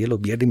como que nadie los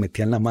viera y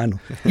metían la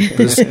mano.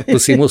 Entonces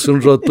pusimos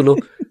un rótulo,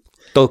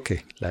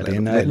 toque la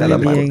arena de la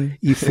mano.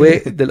 Y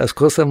fue de las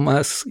cosas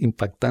más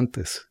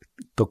impactantes,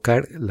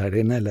 tocar la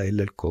arena de la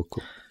isla del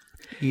Coco.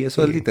 Y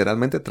eso es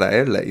literalmente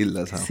traer la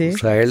isla, ¿sabes? Sí.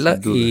 Traerla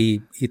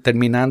y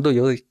terminando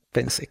yo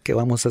pensé, ¿qué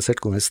vamos a hacer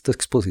con esta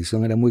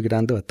exposición? Era muy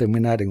grande, va a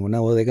terminar en una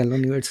bodega en la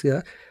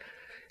universidad.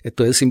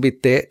 Entonces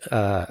invité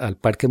al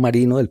Parque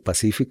Marino del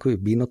Pacífico y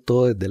vino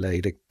todo, desde la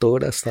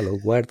directora hasta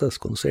los guardas,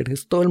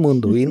 conserjes, todo el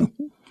mundo vino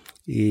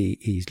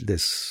y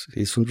les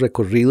hizo un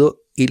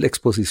recorrido y la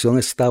exposición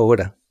está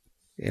ahora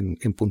en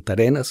Punta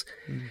Arenas.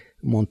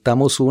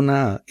 Montamos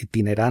una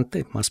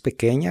itinerante más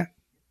pequeña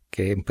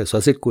que empezó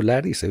a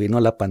circular y se vino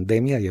la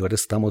pandemia y ahora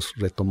estamos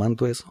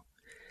retomando eso.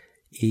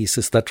 Y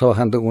se está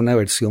trabajando en una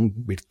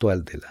versión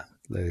virtual de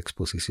la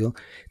exposición,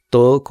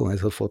 todo con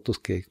esas fotos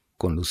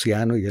con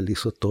Luciano, y él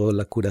hizo toda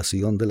la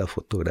curación de las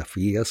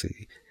fotografías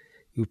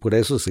y por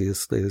eso sí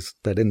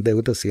estar en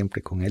deuda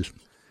siempre con él.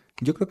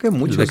 Yo creo que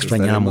muchos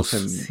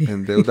extrañamos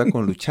en deuda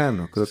con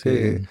Luciano.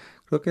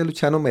 Creo que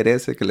Luciano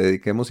merece que le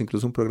dediquemos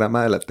incluso un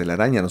programa de la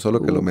telaraña, no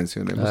solo que lo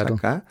mencionemos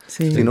acá,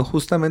 sino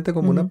justamente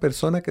como una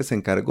persona que se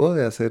encargó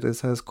de hacer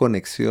esas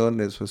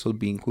conexiones o esos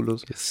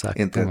vínculos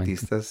entre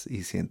artistas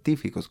y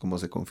científicos, como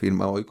se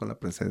confirma hoy con la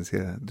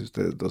presencia de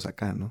ustedes dos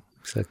acá, ¿no?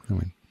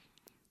 Exactamente.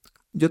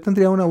 Yo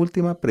tendría una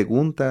última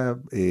pregunta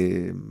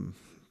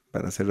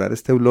para cerrar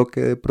este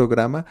bloque de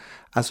programa,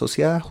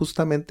 asociada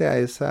justamente a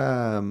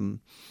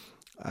eso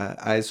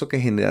que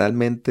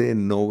generalmente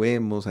no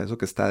vemos, a eso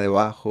que está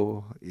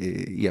debajo,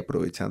 y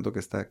aprovechando que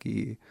está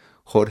aquí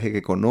Jorge,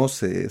 que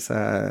conoce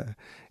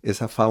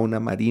esa fauna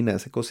marina,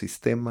 ese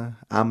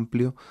ecosistema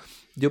amplio,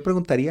 yo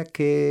preguntaría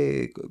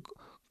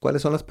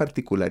cuáles son las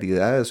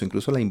particularidades o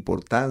incluso la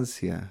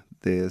importancia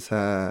de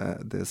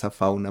esa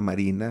fauna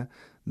marina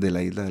de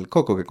la isla del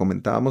Coco, que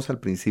comentábamos al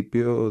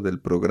principio del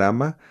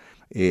programa.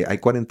 Hay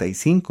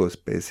 45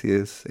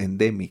 especies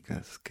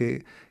endémicas.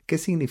 ¿Qué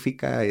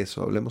significa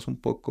eso? Hablemos un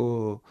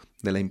poco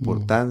de la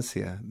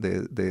importancia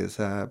de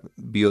esa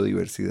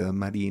biodiversidad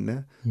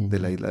marina de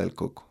la isla del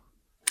Coco.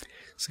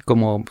 Sí,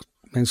 como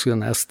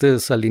mencionaste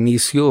al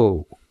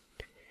inicio,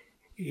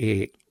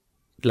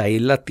 la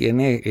isla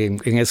tiene,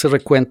 en ese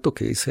recuento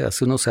que hice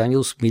hace unos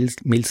años,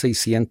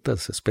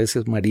 1,600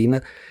 especies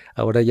marinas.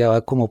 Ahora ya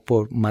va como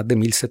por más de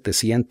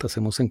 1,700.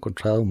 Hemos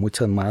encontrado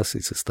muchas más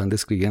y se están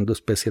describiendo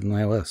especies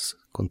nuevas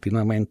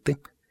continuamente.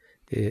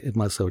 Es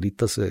más,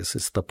 ahorita se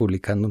está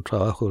publicando un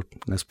trabajo,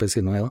 una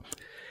especie nueva,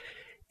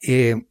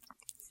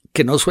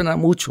 que no suena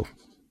mucho,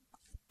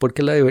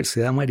 porque la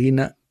diversidad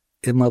marina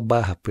es más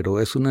baja, pero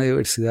es una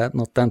diversidad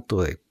no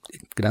tanto de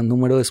gran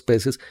número de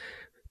especies,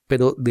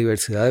 pero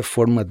diversidad de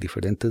formas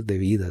diferentes de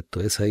vida.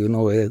 Entonces ahí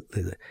uno ve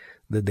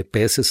desde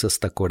peces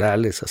hasta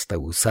corales, hasta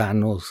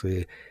gusanos,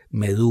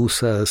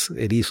 medusas,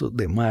 erizos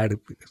de mar.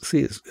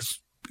 Sí,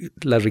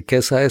 la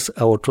riqueza es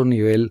a otro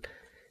nivel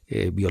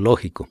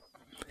biológico.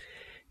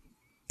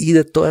 Y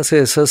de todas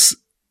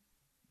esas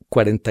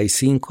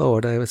 45,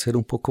 ahora debe ser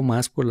un poco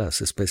más por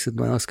las especies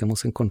nuevas que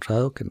hemos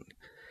encontrado, que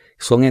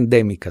son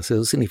endémicas.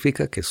 Eso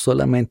significa que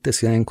solamente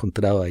se han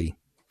encontrado ahí.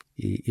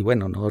 Y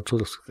bueno,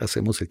 nosotros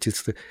hacemos el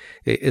chiste,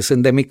 es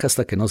endémica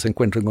hasta que no se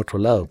encuentra en otro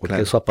lado, porque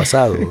claro, eso ha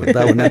pasado,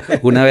 ¿verdad?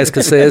 Una vez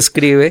que se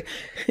describe,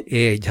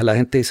 ya la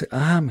gente dice,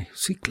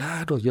 sí,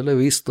 claro, yo lo he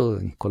visto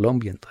en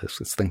Colombia, entonces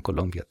está en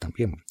Colombia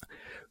también.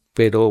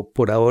 Pero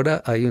por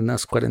ahora hay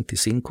unas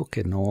 45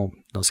 que no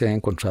se han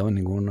encontrado en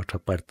ninguna otra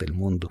parte del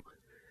mundo.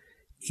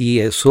 Y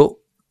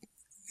eso,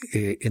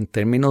 en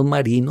términos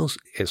marinos,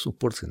 es un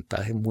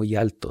porcentaje muy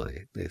alto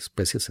de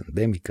especies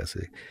endémicas,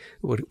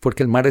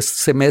 porque el mar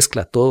se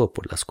mezcla todo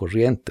por las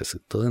corrientes.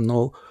 Entonces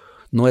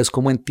no es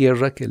como en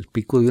tierra, que el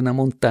pico de una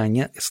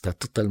montaña está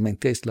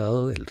totalmente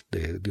aislado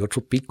de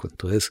otro pico.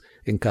 Entonces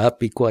en cada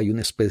pico hay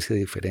una especie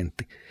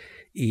diferente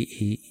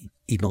y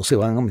no se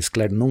van a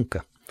mezclar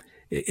nunca.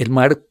 El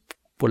mar,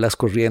 por las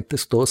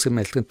corrientes, todo se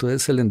mezcla,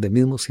 entonces el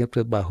endemismo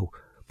siempre es bajo,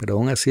 pero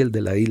aún así el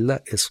de la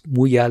isla es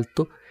muy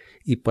alto,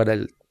 y para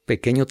el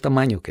pequeño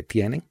tamaño que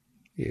tienen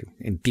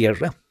en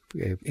tierra,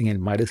 en el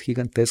mar es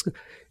gigantesca,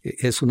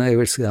 es una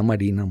diversidad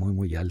marina muy,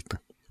 muy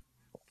alta.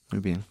 Muy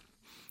bien.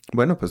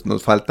 Bueno, pues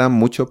nos falta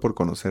mucho por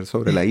conocer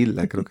sobre la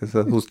isla. Creo que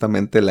esa es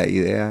justamente la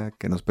idea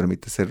que nos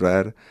permite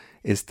cerrar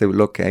este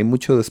bloque. Hay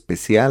mucho de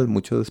especial,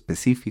 mucho de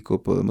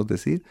específico, podemos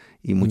decir,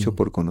 y mucho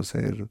por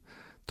conocer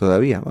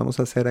todavía. Vamos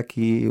a hacer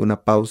aquí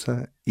una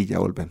pausa y ya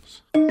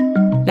volvemos.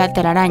 La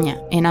telaraña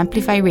en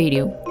Amplify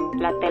Radio.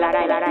 La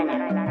telaraña.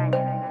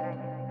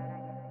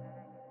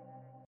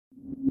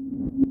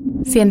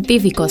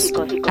 Científicos,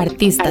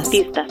 artistas,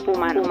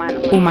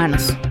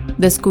 humanos,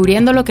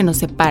 descubriendo lo que nos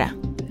separa,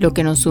 lo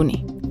que nos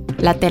une.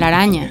 La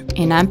telaraña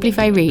en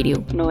Amplify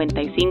Radio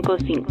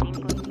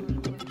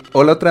 95.5.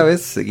 Hola otra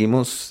vez,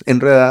 seguimos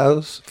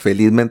enredados,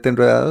 felizmente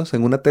enredados,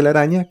 en una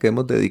telaraña que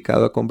hemos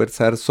dedicado a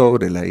conversar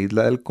sobre la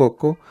isla del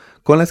Coco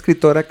con la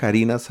escritora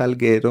Karina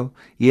Salguero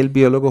y el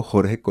biólogo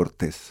Jorge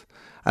Cortés.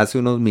 Hace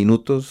unos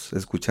minutos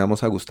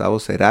escuchamos a Gustavo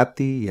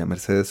Cerati y a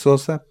Mercedes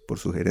Sosa por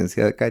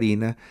sugerencia de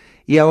Karina,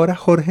 y ahora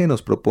Jorge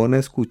nos propone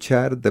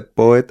escuchar The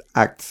Poet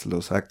Acts,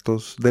 los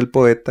actos del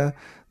poeta,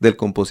 del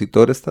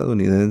compositor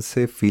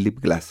estadounidense Philip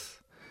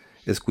Glass.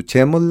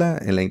 Escuchémosla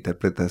en la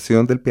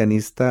interpretación del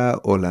pianista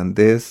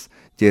holandés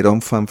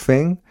Jeroen van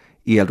Veen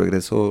y al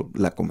regreso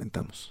la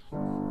comentamos.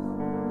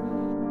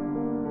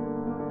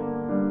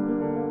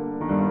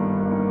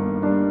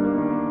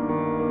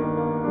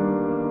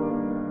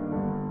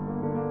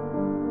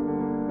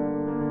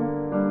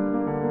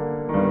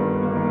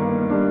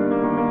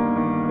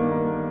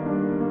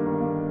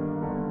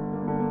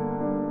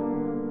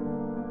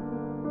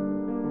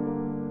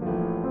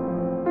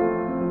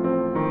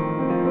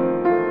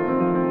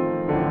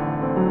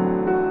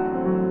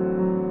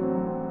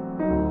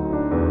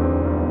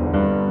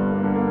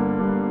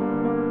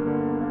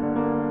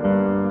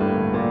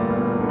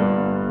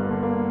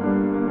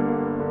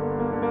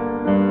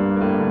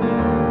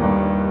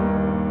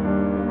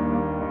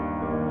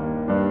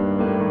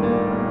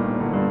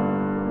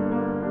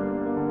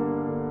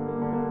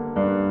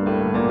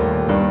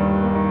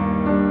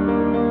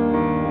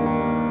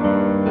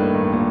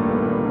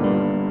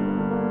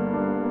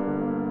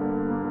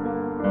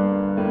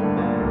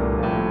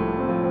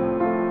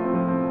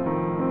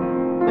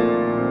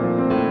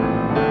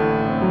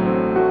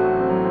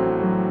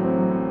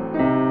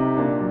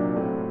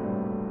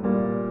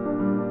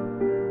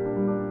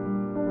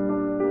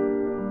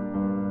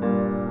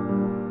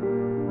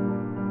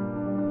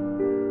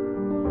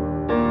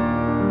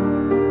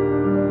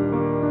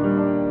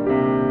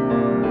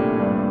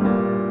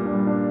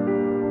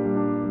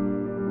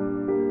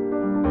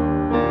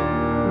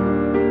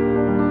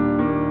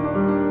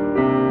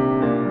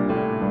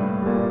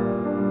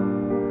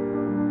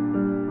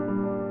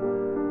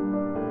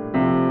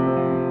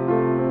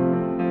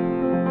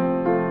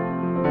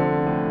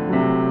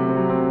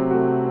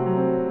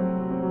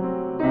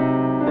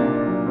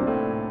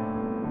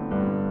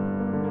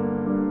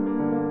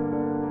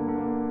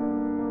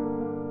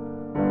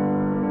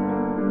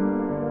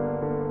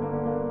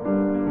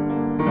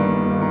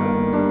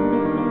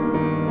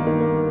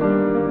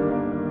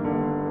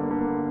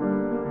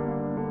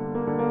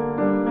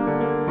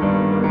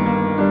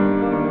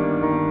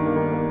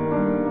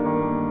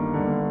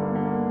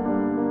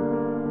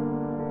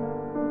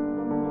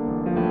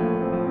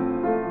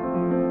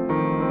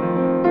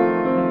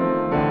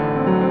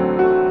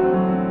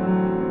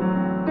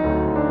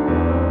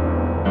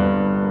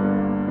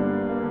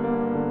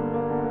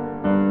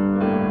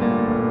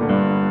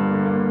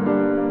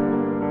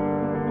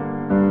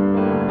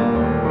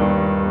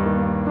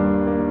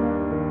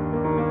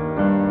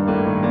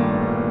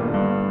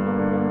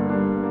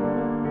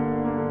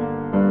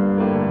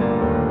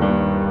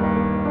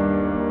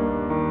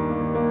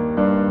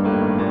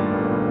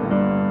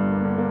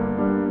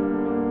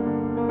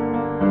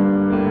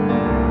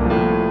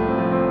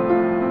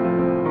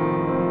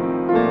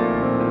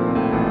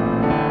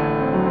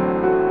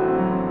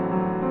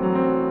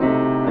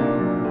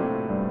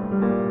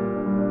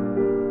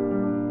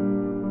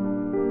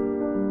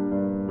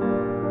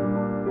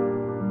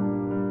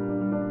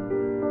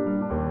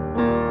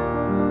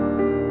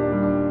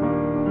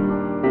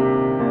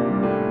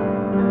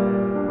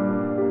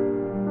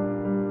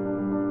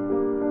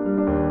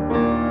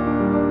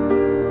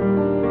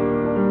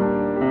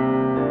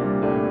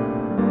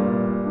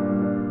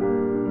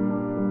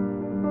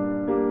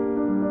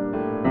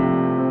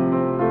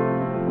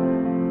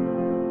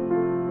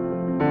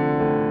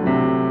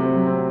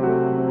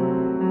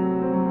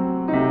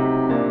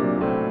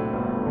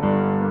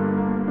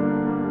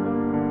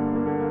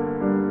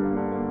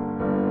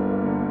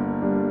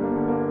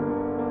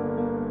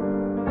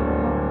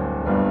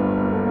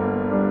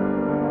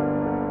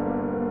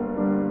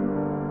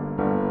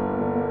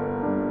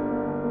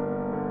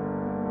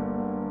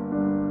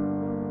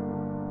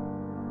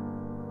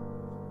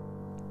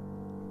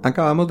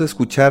 Acabamos de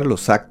escuchar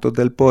Los actos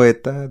del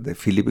poeta de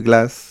Philip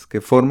Glass, que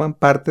forman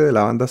parte de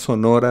la banda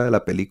sonora de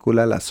la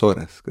película Las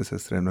horas, que se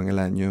estrenó en el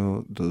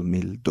año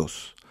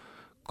 2002.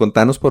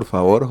 Contanos por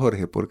favor,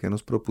 Jorge, ¿por qué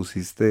nos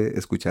propusiste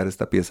escuchar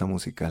esta pieza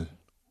musical?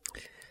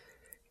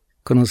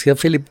 Conocí a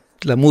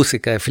la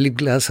música de Philip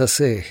Glass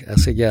hace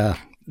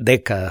ya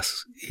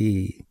décadas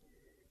y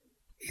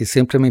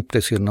siempre me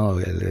impresionó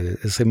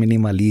ese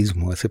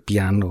minimalismo, ese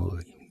piano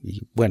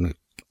y bueno,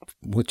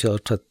 mucha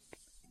otra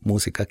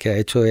música que ha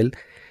hecho él.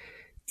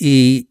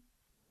 Y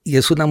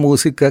es una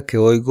música que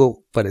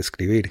oigo para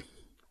escribir.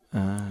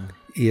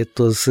 Y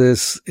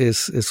entonces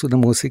es una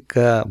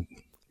música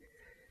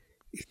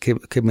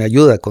que me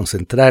ayuda a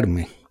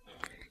concentrarme.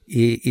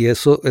 Y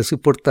eso es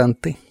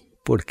importante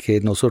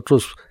porque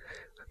nosotros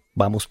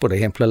vamos, por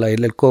ejemplo, a la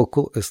isla del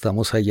Coco,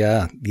 estamos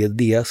allá 10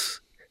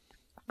 días,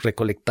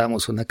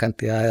 recolectamos una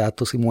cantidad de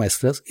datos y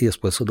muestras y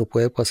después uno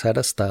puede pasar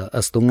hasta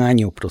un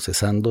año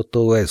procesando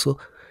todo eso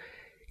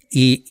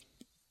y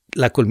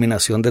la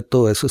culminación de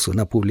todo eso es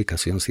una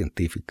publicación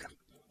científica.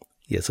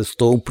 Y eso es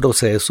todo un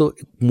proceso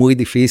muy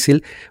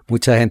difícil.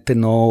 Mucha gente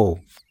no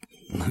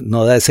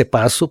da ese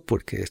paso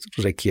porque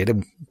requiere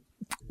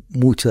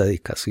mucha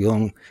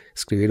dedicación,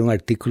 escribir un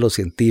artículo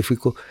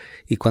científico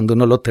y cuando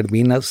uno lo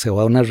termina se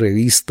va a una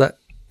revista,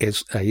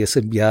 ahí es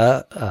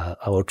enviada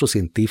a otros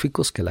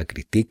científicos que la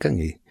critican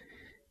y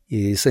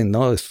dicen,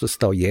 no, esto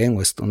está bien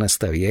o esto no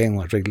está bien,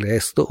 o arregle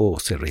esto o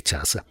se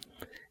rechaza.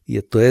 Y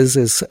entonces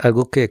es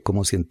algo que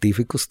como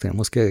científicos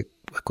tenemos que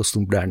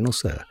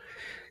acostumbrarnos a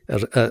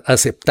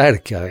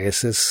aceptar que a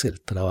veces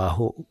el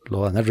trabajo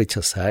lo van a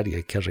rechazar y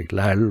hay que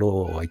arreglarlo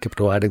o hay que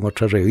probar en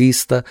otra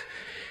revista.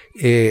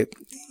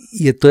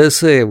 Y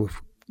entonces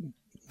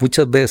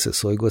muchas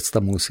veces oigo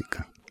esta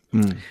música.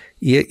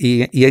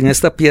 Y en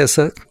esta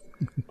pieza,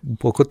 un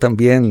poco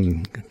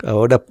también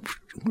ahora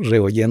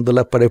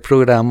reoyéndola para el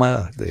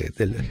programa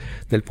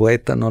del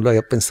poeta, no lo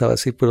había pensado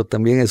así, pero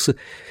también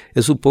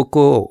es un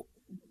poco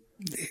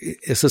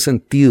ese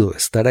sentido,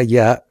 estar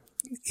allá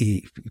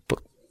y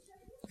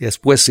es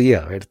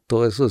poesía, ver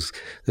todos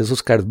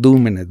esos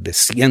cardúmenes de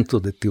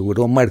cientos de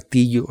tiburón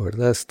martillo,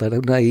 ¿verdad? Estar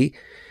ahí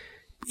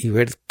y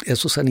ver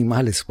esos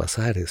animales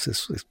pasar,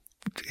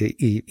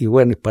 y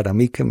bueno, para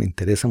mí que me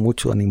interesa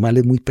mucho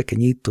animales muy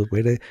pequeñitos,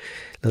 ver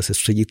las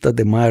estrellitas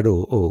de mar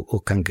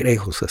o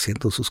cangrejos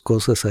haciendo sus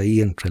cosas ahí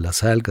entre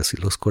las algas y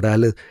los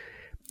corales,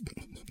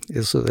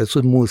 eso es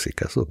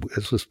música,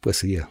 eso es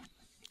poesía.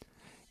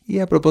 Y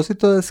a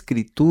propósito de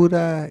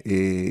escritura,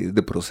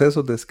 de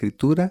procesos de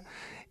escritura,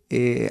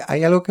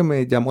 hay algo que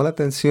me llamó la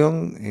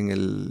atención en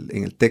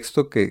el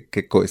texto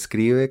que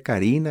coescribe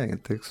Karina, en el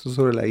texto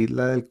sobre la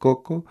isla del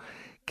Coco,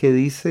 que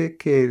dice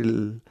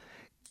que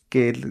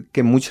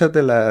muchas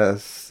de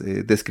las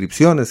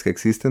descripciones que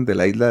existen de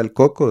la isla del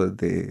Coco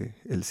desde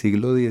el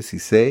siglo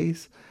XVI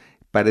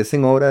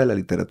parecen obra de la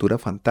literatura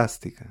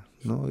fantástica,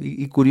 ¿no?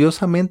 Y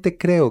curiosamente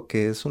creo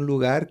que es un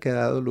lugar que ha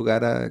dado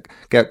lugar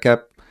que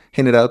ha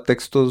generado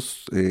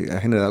textos, ha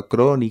generado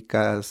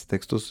crónicas,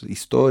 textos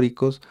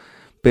históricos,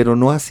 pero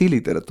no así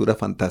literatura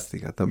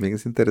fantástica. También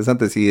es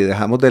interesante, si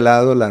dejamos de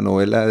lado la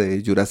novela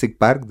de Jurassic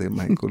Park de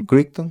Michael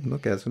Crichton,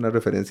 ¿no? Que hace una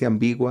referencia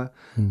ambigua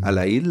a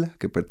la isla,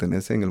 que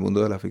pertenece en el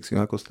mundo de la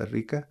ficción a Costa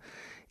Rica,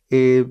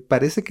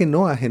 parece que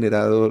no ha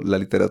generado la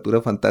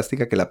literatura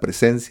fantástica que la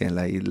presencia en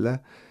la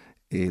isla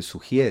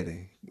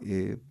sugiere.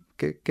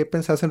 ¿Qué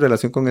pensás en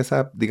relación con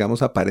esa,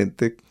 digamos,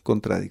 aparente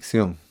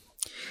contradicción?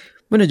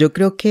 Bueno, yo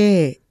creo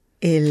que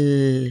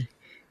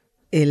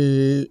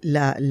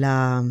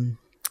la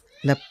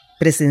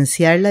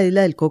presenciar la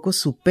isla del Coco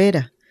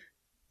supera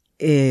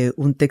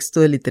un texto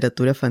de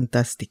literatura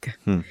fantástica.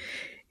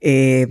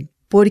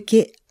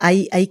 Porque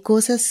hay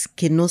cosas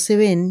que no se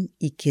ven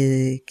y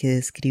que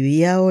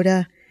describía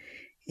ahora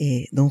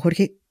don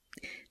Jorge,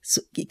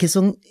 que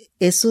son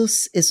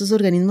esos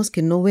organismos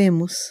que no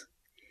vemos,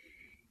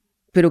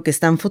 pero que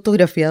están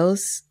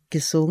fotografiados,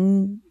 que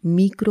son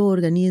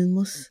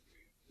microorganismos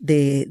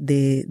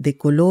de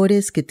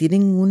colores que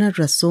tienen una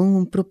razón,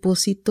 un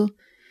propósito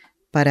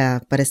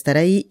para estar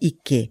ahí y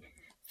que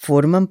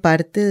forman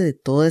parte de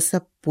toda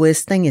esa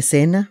puesta en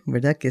escena,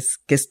 ¿verdad? Que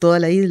es toda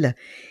la isla.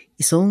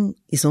 Y son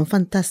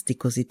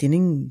fantásticos y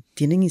tienen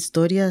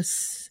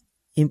historias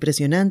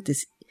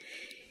impresionantes.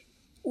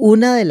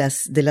 Una de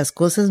las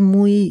cosas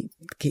muy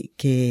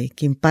que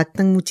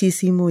impactan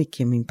muchísimo y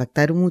que me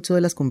impactaron mucho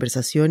de las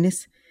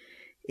conversaciones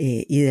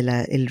y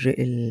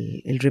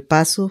el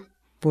repaso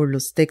por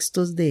los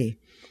textos de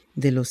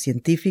los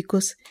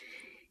científicos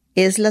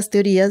es las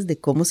teorías de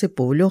cómo se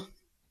pobló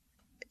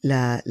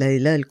la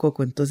isla del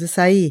Coco. Entonces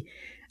hay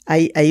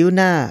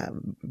una,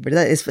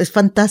 ¿verdad? Es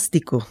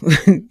fantástico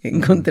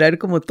encontrar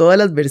como todas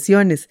las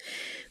versiones,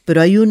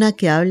 pero hay una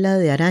que habla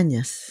de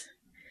arañas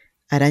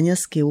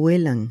que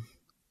vuelan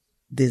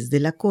desde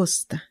la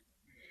costa,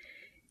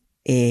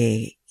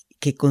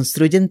 que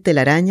construyen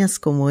telarañas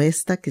como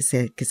esta,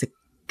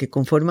 que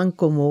conforman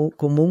como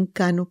un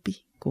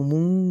canopy, como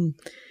un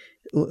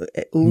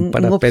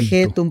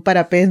objeto, un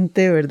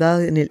parapente,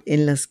 ¿verdad?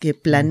 En las que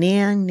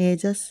planean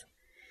ellas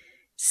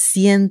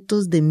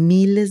cientos de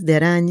miles de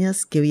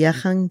arañas que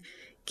viajan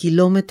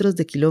kilómetros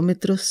de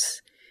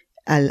kilómetros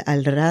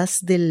al ras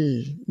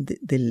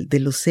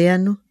del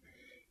océano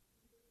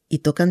y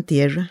tocan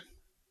tierra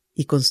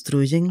y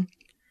construyen,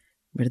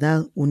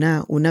 ¿verdad?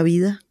 Una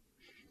vida,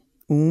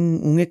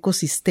 un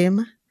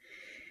ecosistema,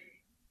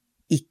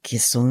 y que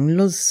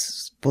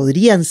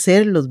podrían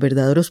ser los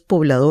verdaderos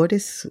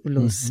pobladores,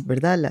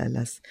 ¿verdad?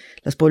 Las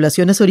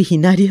poblaciones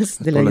originarias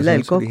de la isla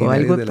del Coco,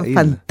 algo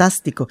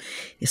fantástico.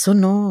 Eso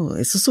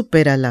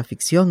supera la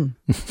ficción.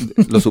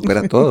 Lo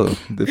supera todo,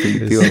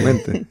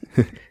 definitivamente.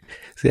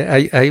 Sí,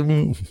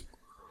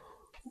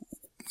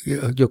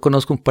 yo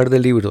conozco un par de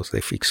libros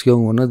de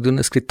ficción. Uno es de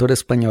una escritora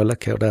española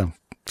que ahora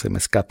se me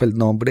escapa el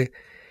nombre,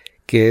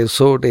 que es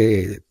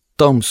sobre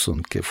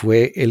Thompson, que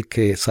fue el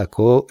que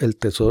sacó el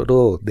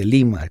tesoro de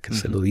Lima, que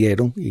se lo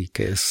dieron, y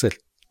que es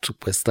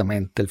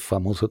supuestamente el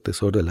famoso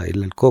tesoro de la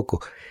isla del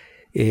Coco.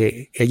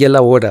 Ella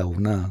elabora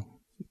una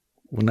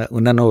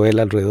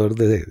novela alrededor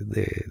de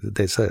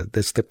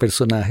este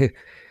personaje.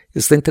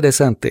 Está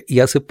interesante,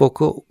 y hace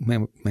poco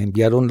me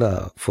enviaron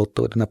la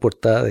foto de una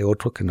portada de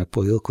otro que no he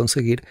podido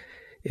conseguir,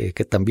 que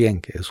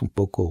es un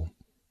poco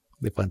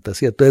de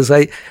fantasía.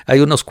 Entonces hay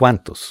unos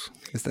cuantos.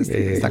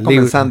 Está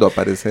comenzando a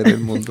aparecer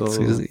el mundo.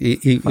 Sí,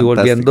 y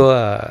volviendo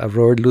a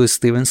Robert Louis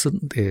Stevenson,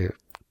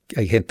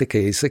 hay gente que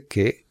dice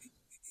que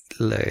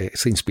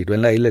se inspiró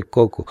en la isla del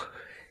Coco,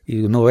 y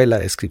uno ve la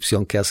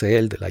descripción que hace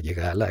él de la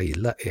llegada a la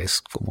isla,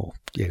 es como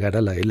llegar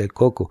a la isla del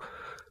Coco.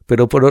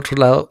 Pero por otro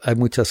lado, hay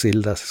muchas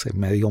islas en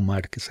medio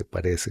mar que se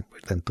parecen,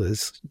 ¿verdad?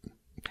 Entonces,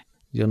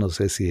 yo no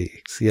sé si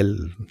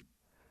él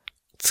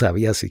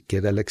sabía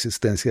siquiera la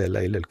existencia de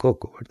la isla del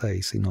Coco, ¿verdad?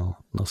 Y si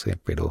no sé,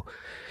 pero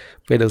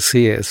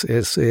sí, es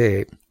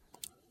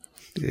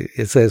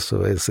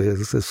eso,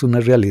 es una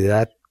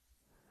realidad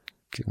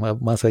que va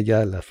más allá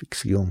de la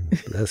ficción,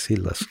 ¿verdad? Sí,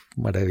 las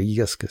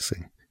maravillas que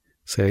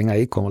se ven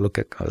ahí, como lo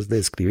que acabas de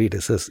describir,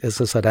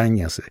 esas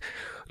arañas,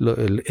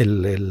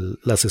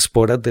 las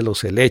esporas de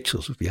los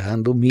helechos,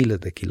 viajando miles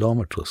de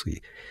kilómetros,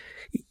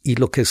 y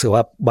lo que se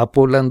va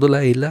poblando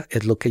la isla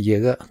es lo que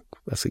llega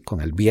así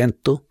con el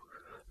viento,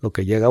 lo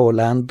que llega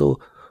volando,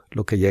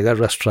 lo que llega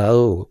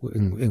arrastrado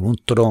en un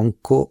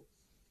tronco,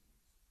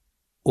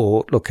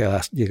 o lo que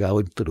ha llegado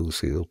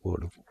introducido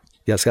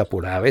ya sea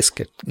por aves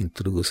que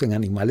introducen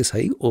animales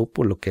ahí, o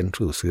por lo que han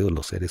introducido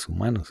los seres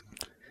humanos.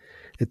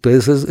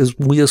 Entonces es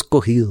muy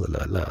escogido,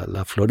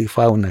 la flora y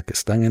fauna que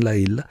están en la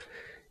isla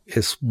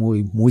es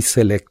muy, muy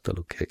selecto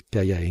lo que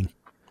hay ahí.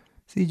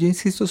 Sí, yo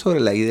insisto sobre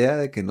la idea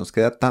de que nos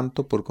queda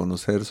tanto por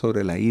conocer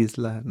sobre la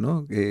isla,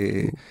 ¿no?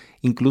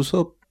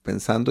 Incluso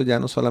pensando ya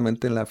no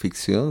solamente en la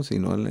ficción,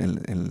 sino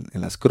en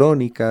las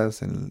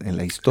crónicas, en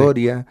la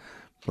historia. Sí.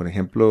 Por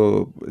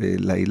ejemplo,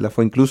 la isla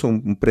fue incluso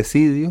un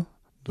presidio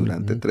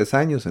durante 3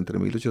 años, entre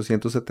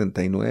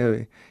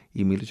 1879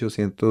 y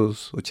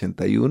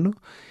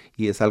 1881,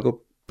 y es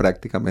algo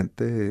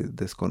prácticamente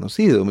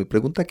desconocido. Mi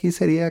pregunta aquí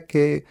sería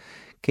 ¿qué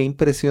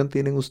impresión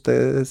tienen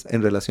ustedes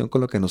en relación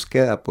con lo que nos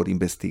queda por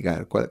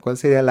investigar? ¿Cuál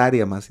sería el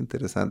área más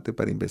interesante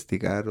para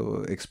investigar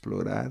o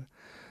explorar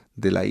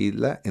de la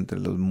isla entre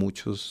los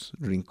muchos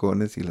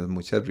rincones y las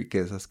muchas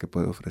riquezas que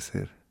puede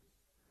ofrecer?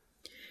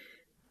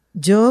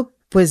 Yo,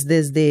 pues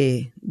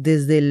desde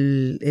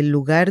el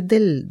lugar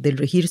del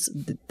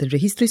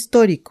registro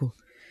histórico,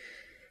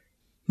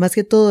 más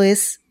que todo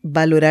es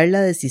valorar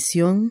la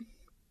decisión,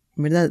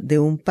 ¿verdad?, de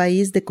un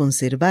país de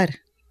conservar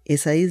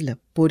esa isla,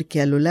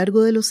 porque a lo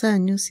largo de los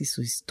años y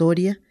su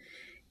historia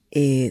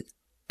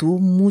tuvo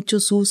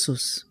muchos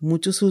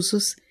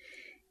usos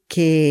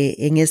que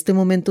en este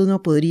momento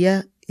uno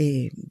podría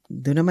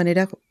de una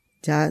manera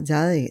ya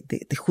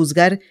de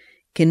juzgar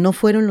que no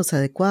fueron los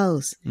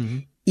adecuados.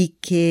 Uh-huh. Y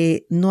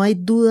que no hay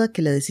duda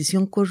que la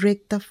decisión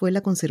correcta fue la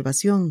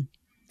conservación,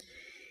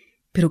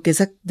 pero que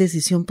esa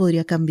decisión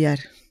podría cambiar.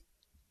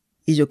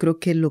 Y yo creo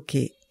que lo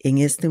que en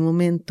este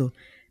momento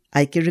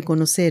hay que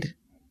reconocer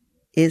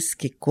es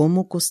que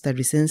como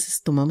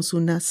costarricenses tomamos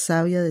una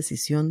sabia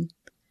decisión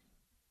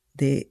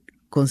de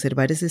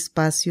conservar ese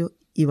espacio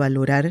y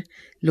valorar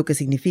lo que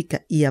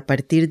significa, y a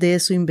partir de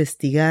eso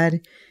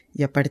investigar,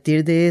 y a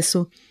partir de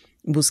eso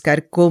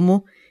buscar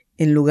cómo,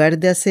 en lugar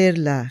de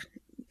hacerla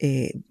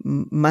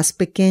más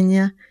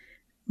pequeña,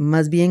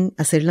 más bien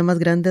hacerla más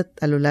grande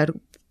a lo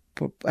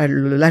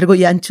largo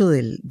y ancho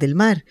del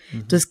mar. Uh-huh.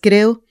 Entonces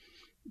creo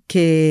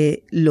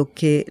que lo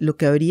que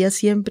habría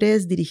siempre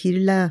es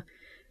dirigir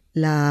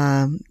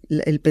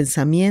el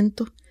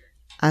pensamiento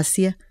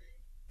hacia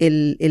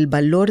el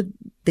valor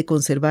de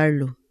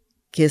conservarlo,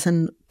 que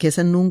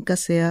esa nunca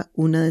sea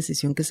una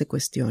decisión que se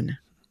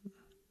cuestiona.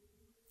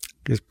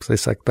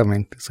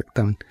 Exactamente.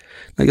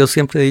 No, yo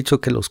siempre he dicho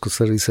que los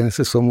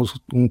costarricenses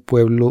somos un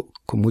pueblo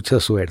con mucha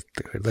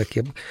suerte, ¿verdad?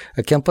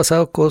 Aquí han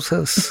pasado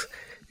cosas,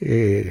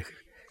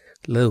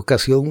 la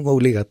educación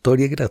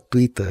obligatoria y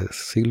gratuita del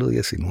siglo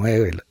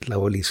XIX, la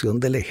abolición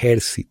del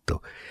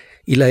ejército,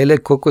 y la isla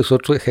del Coco es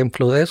otro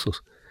ejemplo de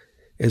esos.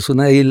 Es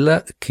una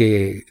isla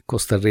que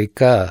Costa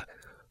Rica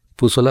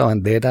puso la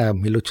bandera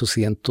en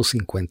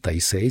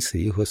 1856 y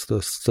dijo esto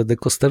es de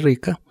Costa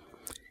Rica.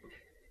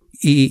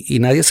 y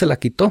nadie se la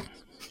quitó.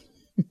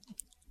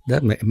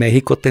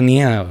 México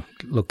tenía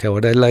lo que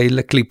ahora es la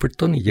isla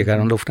Clipperton y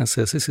llegaron los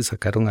franceses y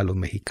sacaron a los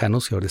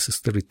mexicanos y ahora ese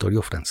es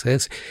territorio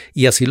francés.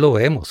 Y así lo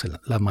vemos en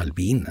las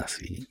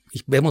Malvinas y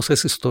vemos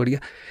esa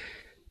historia.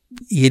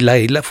 Y la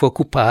isla fue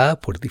ocupada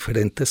por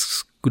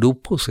diferentes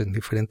grupos en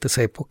diferentes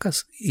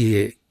épocas,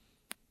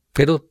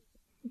 pero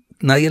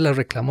nadie la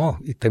reclamó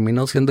y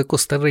terminó siendo de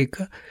Costa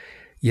Rica.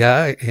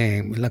 Ya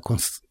en la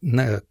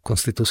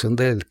constitución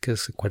del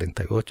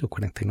 48,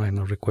 49,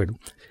 no recuerdo,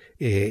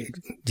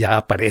 ya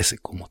aparece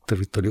como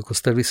territorio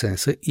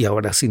costarricense y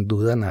ahora sin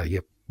duda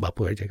nadie va a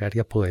poder llegar y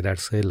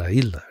apoderarse de la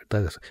isla,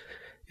 ¿verdad?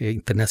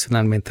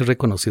 Internacionalmente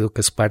reconocido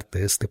que es parte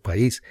de este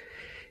país.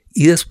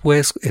 Y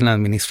después, en la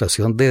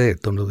administración de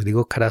don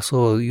Rodrigo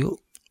Carazo Odio,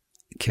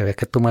 que había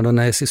que tomar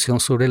una decisión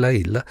sobre la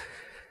isla,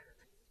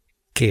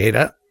 que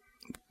era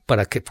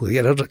para que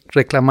pudiera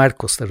reclamar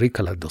Costa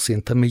Rica las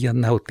 200 millas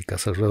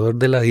náuticas alrededor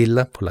de la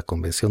isla por la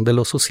Convención de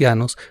los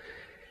Océanos.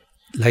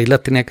 La isla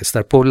tenía que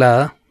estar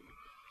poblada,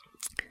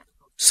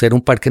 ser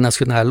un parque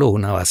nacional o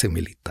una base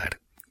militar.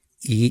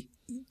 Y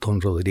don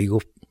Rodrigo,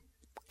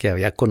 que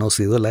había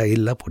conocido la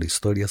isla por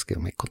historias que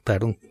me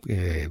contaron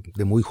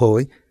de muy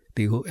joven,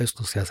 dijo,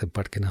 esto se hace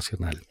parque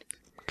nacional.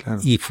 Claro.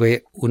 Y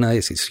fue una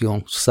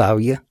decisión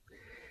sabia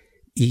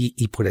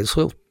y por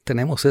eso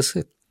tenemos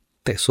ese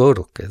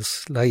tesoro que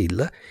es la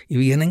isla y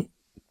vienen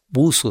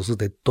buzos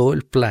de todo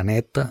el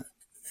planeta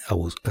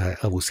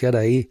a bucear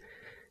ahí.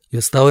 Yo he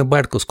estado en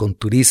barcos con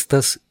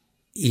turistas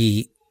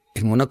y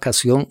en una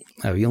ocasión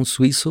había un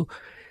suizo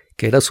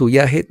que era su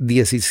viaje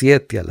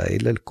 17 a la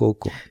isla del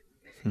Coco.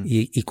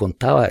 Y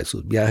contaba de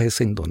sus viajes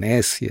a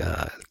Indonesia,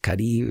 al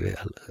Caribe,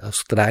 a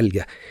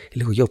Australia. Y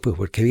le digo yo, pues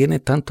 ¿por qué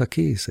viene tanto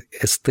aquí? Dice,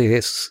 este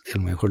es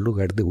el mejor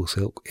lugar de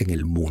buceo en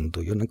el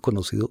mundo. Yo no he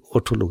conocido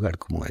otro lugar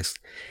como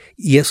este.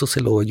 Y eso se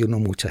lo oye uno a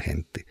mucha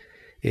gente.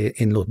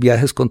 En los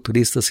viajes con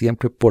turistas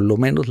siempre, por lo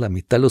menos la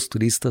mitad de los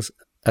turistas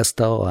ha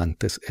estado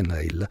antes en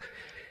la isla.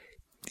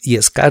 Y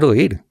es caro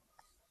ir,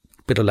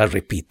 pero la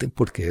repiten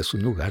porque es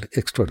un lugar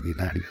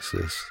extraordinario.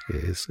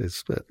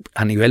 Es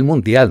a nivel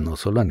mundial, no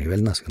solo a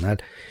nivel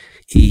nacional.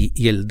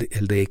 Y el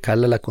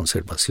dedicarle a la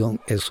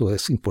conservación, eso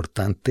es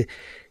importante.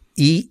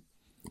 Y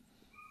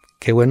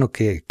qué bueno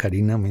que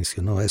Karina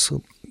mencionó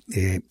eso.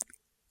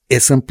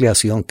 Esa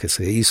ampliación que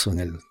se hizo en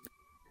el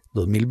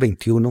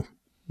 2021,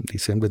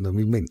 diciembre de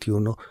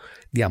 2021,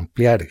 de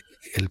ampliar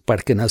el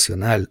Parque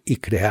Nacional y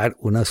crear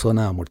una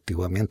zona de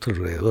amortiguamiento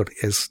alrededor,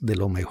 es de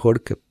lo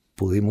mejor que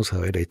pudimos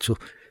haber hecho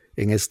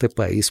en este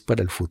país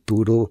para el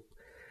futuro,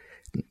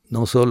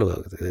 no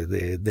solo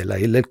de la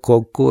isla del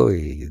Coco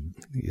y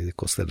de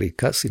Costa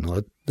Rica,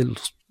 sino de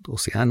los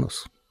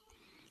océanos.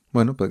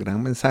 Bueno, pues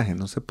gran mensaje.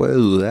 No se puede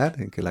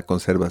dudar en que la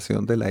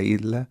conservación de la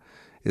isla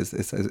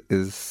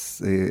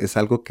es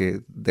algo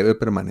que debe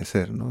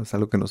permanecer, ¿no? Es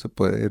algo que no se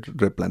puede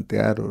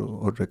replantear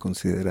o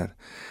reconsiderar.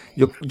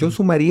 Yo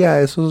sumaría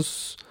a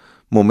esos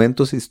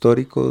momentos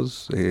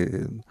históricos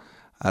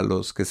a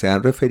los que se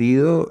han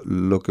referido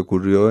lo que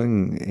ocurrió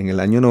en el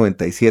año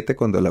 97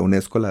 cuando la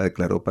UNESCO la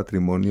declaró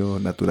Patrimonio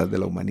Natural de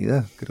la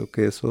Humanidad. Creo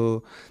que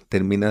eso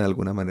termina de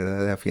alguna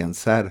manera de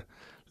afianzar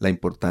la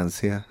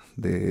importancia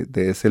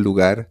de ese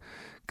lugar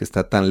que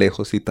está tan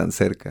lejos y tan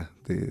cerca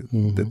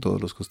de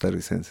todos los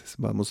costarricenses.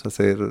 Vamos a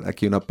hacer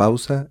aquí una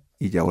pausa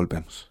y ya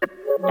volvemos.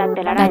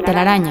 La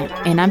telaraña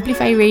en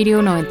Amplify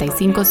Radio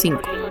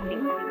 95.5.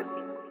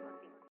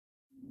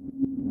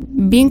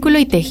 Vínculo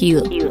y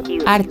tejido,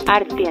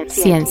 arte,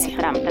 ciencia,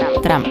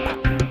 trampa.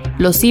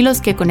 Los hilos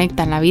que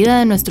conectan la vida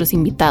de nuestros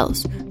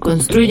invitados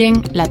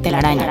construyen la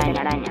telaraña.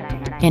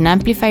 En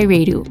Amplify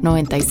Radio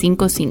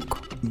 95.5.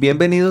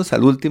 Bienvenidos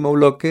al último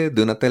bloque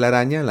de una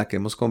telaraña en la que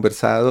hemos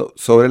conversado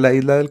sobre la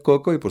isla del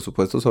Coco y por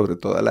supuesto sobre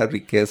toda la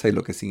riqueza y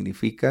lo que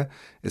significa,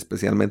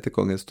 especialmente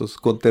con estos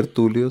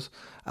contertulios,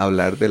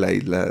 hablar de la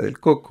isla del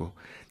Coco.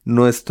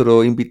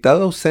 Nuestro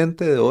invitado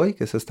ausente de hoy,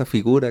 que es esta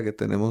figura que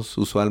tenemos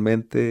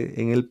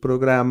usualmente en el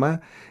programa,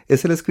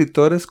 es el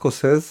escritor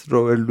escocés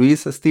Robert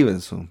Louis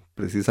Stevenson,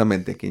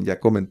 precisamente a quien ya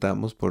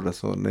comentamos por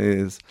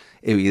razones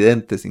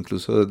evidentes,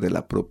 incluso desde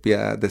la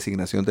propia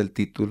designación del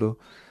título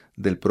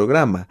del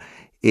programa.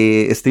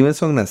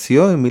 Stevenson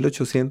nació en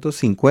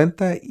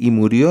 1850 y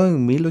murió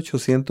en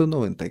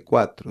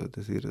 1894, es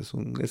decir, es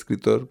un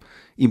escritor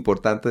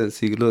importante del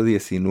siglo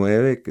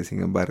XIX que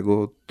sin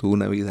embargo tuvo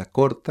una vida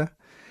corta.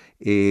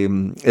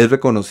 Es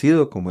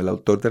reconocido como el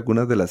autor de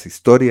algunas de las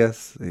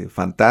historias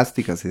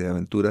fantásticas y de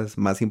aventuras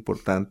más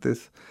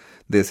importantes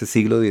de ese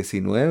siglo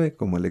XIX,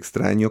 como El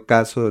extraño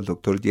caso del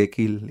Dr.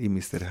 Jekyll y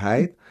Mr.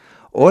 Hyde,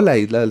 o La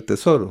isla del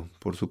tesoro,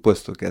 por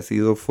supuesto, que ha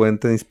sido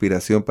fuente de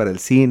inspiración para el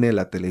cine,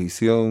 la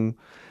televisión,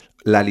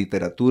 la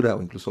literatura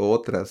o incluso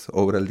otras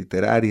obras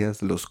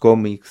literarias, los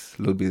cómics,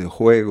 los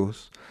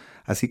videojuegos.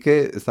 Así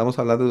que estamos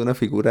hablando de una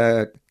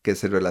figura que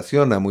se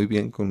relaciona muy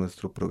bien con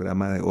nuestro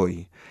programa de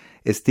hoy.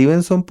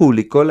 Stevenson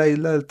publicó La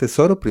isla del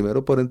tesoro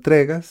primero por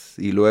entregas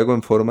y luego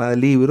en forma de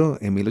libro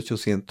en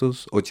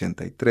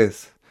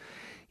 1883.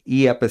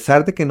 Y a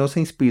pesar de que no se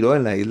inspiró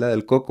en la isla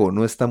del Coco,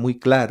 no está muy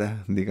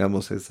clara,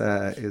 digamos,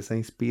 esa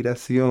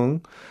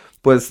inspiración,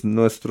 pues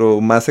nuestro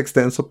más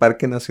extenso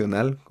parque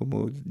nacional,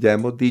 como ya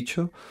hemos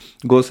dicho,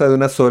 goza de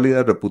una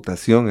sólida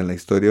reputación en la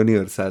historia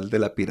universal de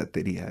la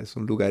piratería. Es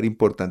un lugar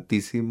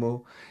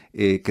importantísimo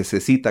que se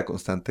cita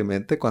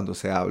constantemente cuando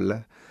se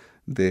habla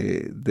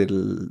de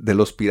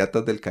los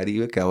piratas del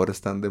Caribe que ahora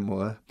están de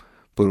moda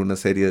por una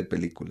serie de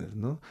películas,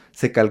 ¿no?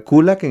 Se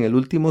calcula que en el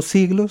último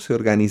siglo se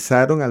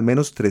organizaron al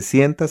menos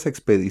 300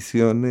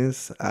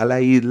 expediciones a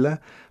la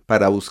isla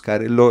para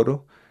buscar el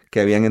oro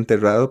que habían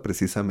enterrado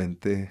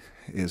precisamente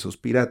esos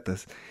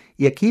piratas.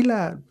 Y aquí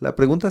la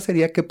pregunta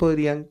sería, ¿qué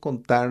podrían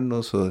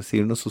contarnos o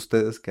decirnos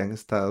ustedes que han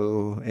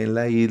estado en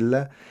la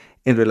isla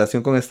en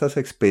relación con estas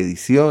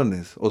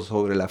expediciones o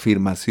sobre la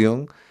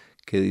afirmación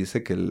que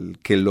dice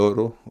que el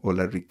oro o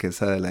la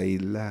riqueza de la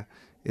isla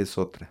es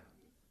otra?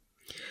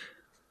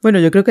 Bueno,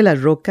 yo creo que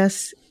las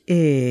rocas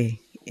en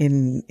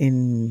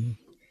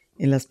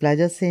las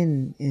playas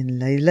en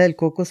la isla del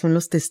Coco son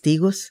los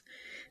testigos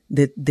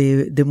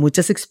de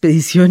muchas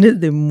expediciones,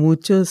 de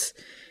muchos,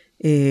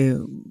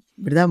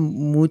 ¿verdad?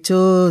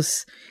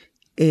 Muchos,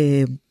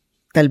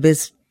 tal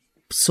vez,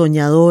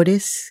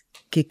 soñadores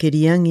que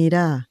querían ir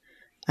a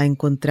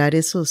encontrar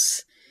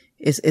esos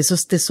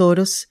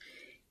tesoros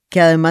que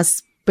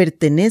además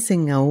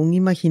pertenecen a un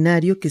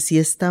imaginario que sí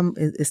está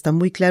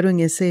muy claro en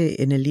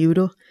el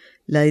libro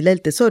La Isla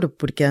del Tesoro,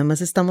 porque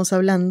además estamos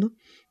hablando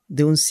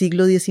de un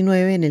siglo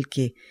XIX en el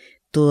que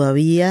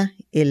todavía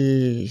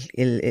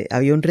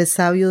había un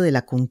resabio de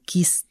la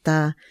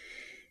conquista,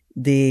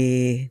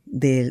 de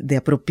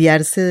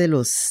apropiarse de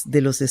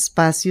los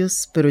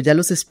espacios, pero ya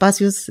los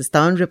espacios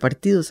estaban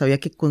repartidos, había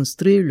que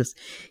construirlos,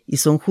 y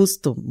son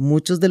justo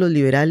muchos de los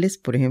liberales,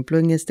 por ejemplo,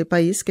 en este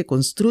país, que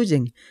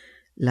construyen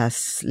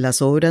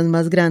las obras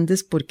más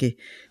grandes porque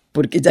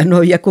ya no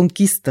había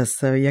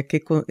conquistas, había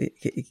que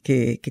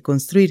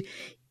construir.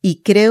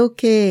 Y creo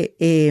que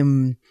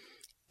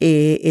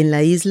en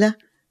la isla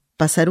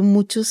pasaron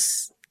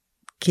muchos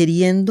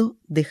queriendo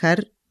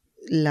dejar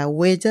la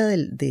huella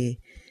de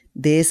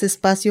ese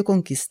espacio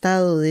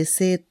conquistado, de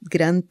ese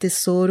gran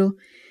tesoro,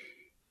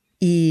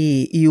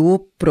 y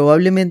hubo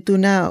probablemente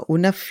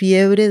una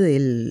fiebre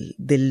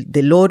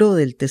del oro,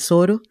 del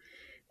tesoro,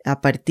 a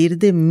partir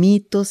de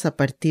mitos, a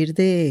partir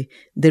de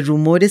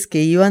rumores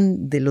que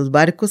iban de los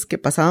barcos que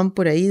pasaban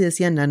por ahí,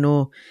 decían,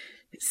 no,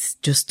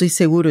 yo estoy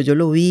seguro, yo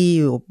lo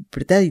vi,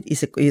 ¿verdad? Y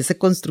esa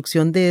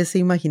construcción de ese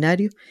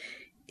imaginario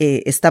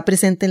está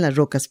presente en las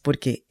rocas,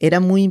 porque era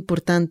muy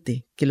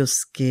importante que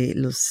los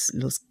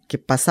que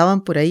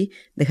pasaban por ahí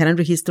dejaran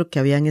registro que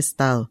habían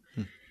estado.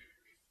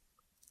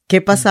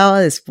 ¿Qué pasaba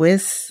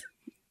después?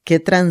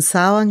 ¿Qué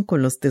transaban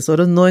con los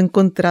tesoros no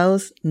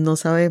encontrados? No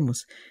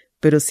sabemos.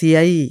 Pero sí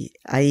ahí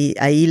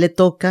le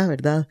toca,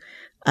 ¿verdad?,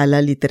 a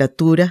la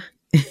literatura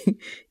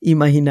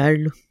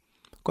imaginarlo.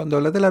 Cuando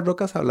hablas de las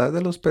rocas, hablas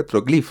de los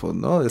petroglifos,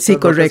 ¿no? De estas sí,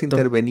 rocas correcto.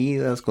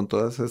 intervenidas con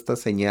todas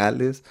estas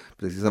señales,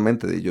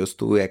 precisamente de yo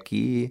estuve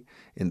aquí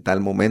en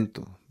tal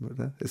momento,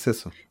 ¿verdad? Es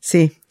eso.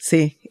 Sí,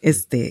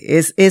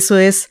 eso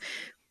es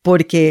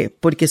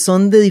porque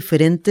son de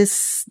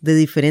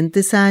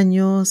diferentes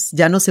años,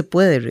 ya no se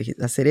puede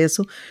hacer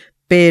eso,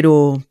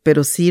 pero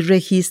sí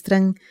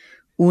registran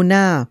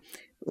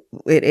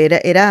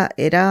era,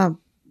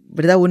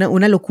 ¿verdad?,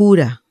 una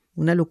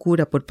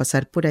locura por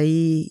pasar por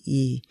ahí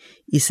y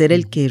ser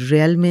el que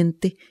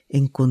realmente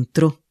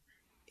encontró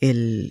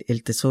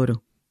el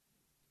tesoro.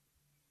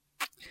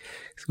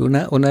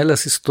 Una de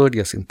las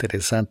historias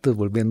interesantes,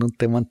 volviendo a un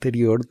tema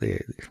anterior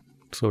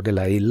sobre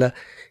la isla,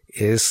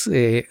 es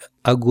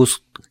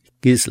August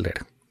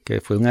Gisler, que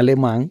fue un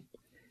alemán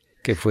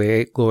que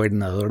fue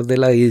gobernador de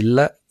la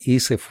isla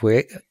y se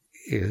fue,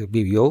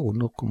 vivió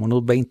como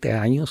unos 20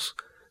 años,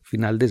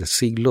 final del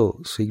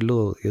siglo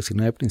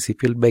XIX,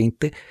 principio del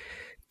XX,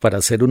 para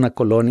hacer una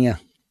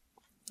colonia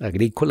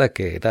agrícola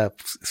que era,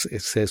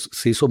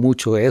 se hizo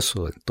mucho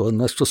eso en todos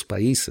nuestros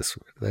países,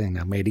 ¿verdad? En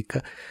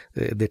América,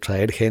 de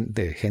traer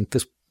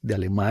gentes de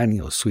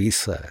Alemania o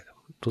Suiza,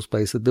 otros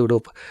países de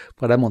Europa,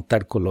 para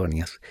montar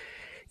colonias.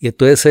 Y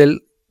entonces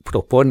él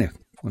propone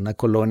una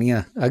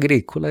colonia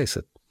agrícola y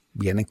se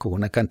vienen con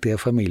una cantidad de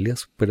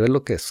familias, pero él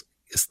lo que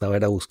estaba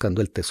era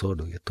buscando el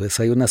tesoro. Y entonces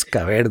hay unas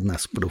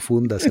cavernas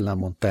profundas en las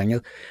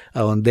montañas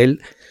a donde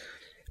él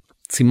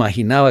se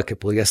imaginaba que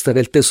podía estar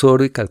el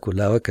tesoro y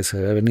calculaba que se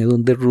había venido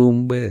un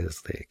derrumbe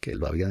desde que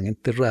lo habían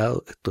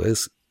enterrado.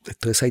 Entonces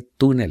hay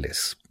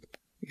túneles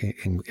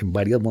en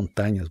varias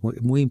montañas.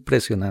 Muy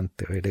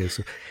impresionante ver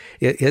eso.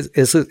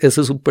 Ese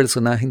es un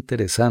personaje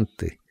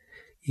interesante.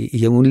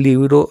 Y en un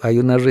libro hay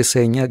una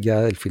reseña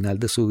ya del final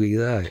de su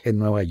vida en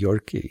Nueva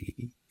York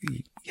y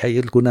hay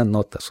algunas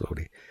notas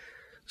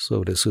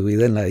sobre su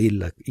vida en la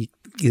isla. Y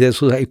de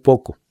eso hay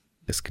poco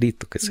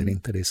escrito, que sería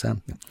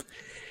interesante.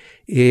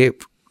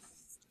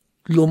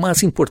 Lo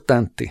más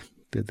importante,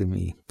 desde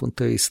mi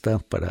punto de vista,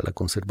 para la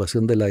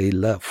conservación de la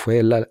isla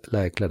fue la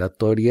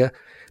declaratoria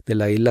de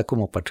la isla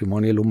como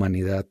Patrimonio de la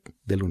Humanidad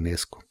de la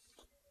UNESCO.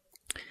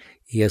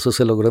 y eso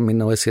se logró en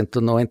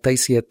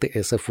 1997.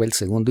 Ese fue el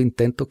segundo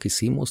intento que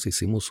hicimos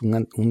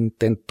un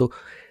intento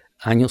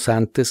años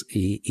antes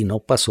y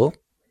no pasó,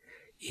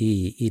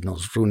 y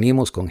nos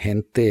reunimos con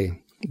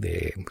gente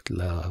de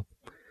la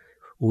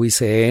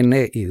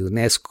UICN y de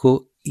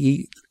UNESCO,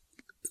 y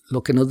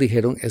lo que nos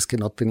dijeron es que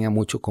no tenía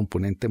mucho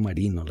componente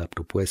marino la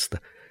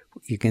propuesta,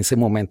 y que en ese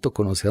momento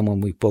conocíamos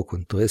muy poco.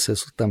 Entonces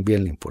eso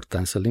también, la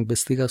importancia de la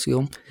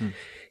investigación.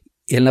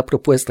 Y en la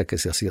propuesta que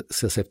se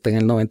acepta en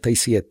el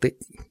 97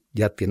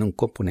 ya tiene un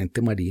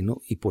componente marino,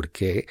 y por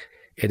qué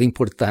era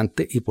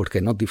importante y por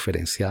qué nos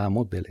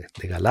diferenciábamos de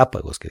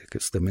Galápagos, que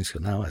usted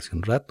mencionaba hace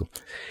un rato.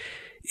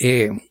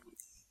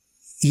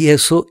 Y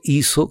eso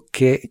hizo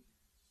que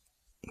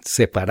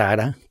se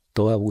parara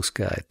toda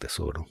búsqueda de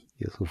tesoro.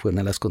 Y eso fue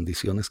una de las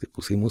condiciones que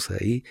pusimos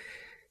ahí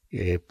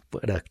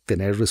para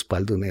tener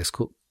respaldo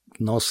UNESCO.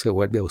 No se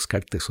vuelve a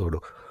buscar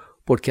tesoro,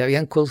 porque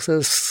habían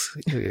cosas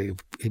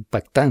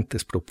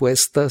impactantes,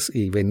 propuestas,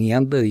 y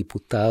venían de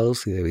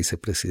diputados y de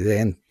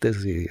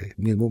vicepresidentes y del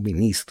mismo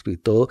ministro y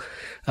todo,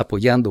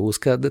 apoyando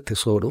búsquedas de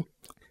tesoro,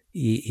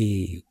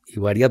 y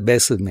varias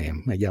veces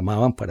me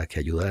llamaban para que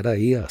ayudara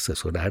ahí a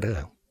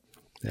asesorar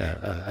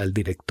al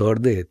director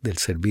del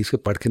Servicio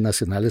de Parques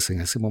Nacionales en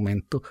ese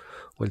momento,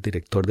 o el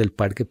director del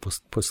parque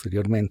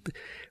posteriormente,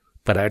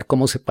 para ver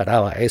cómo se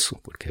paraba eso,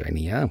 porque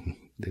venía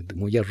desde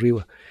muy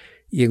arriba.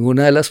 Y en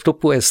una de las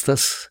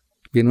propuestas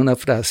viene una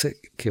frase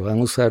que van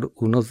a usar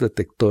unos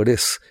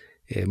detectores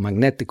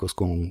magnéticos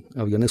con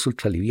aviones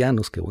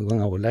ultralivianos que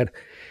van a volar,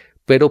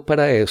 pero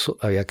para eso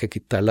había que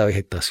quitar la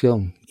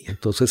vegetación, y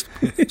entonces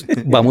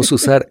vamos a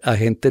usar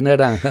agente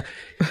naranja,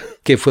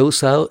 que fue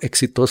usado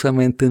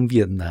exitosamente en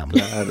Vietnam.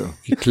 Claro.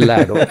 Y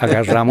claro,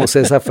 agarramos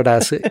esa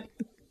frase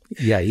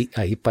y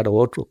ahí paró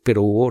otro,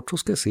 pero hubo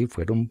otros que sí,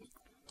 fueron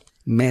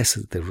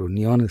meses de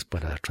reuniones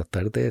para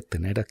tratar de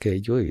detener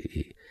aquello,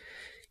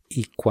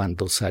 y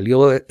cuando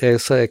salió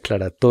esa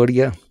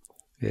declaratoria,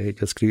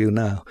 yo escribí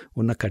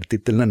una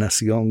cartita en La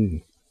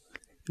Nación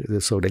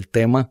sobre el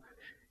tema,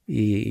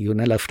 y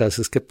una de las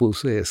frases que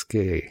puse es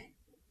que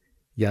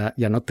ya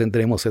no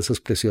tendremos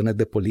esas presiones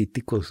de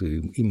políticos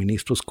y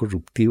ministros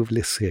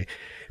corruptibles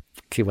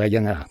que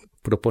vayan a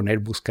proponer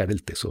buscar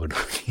el tesoro.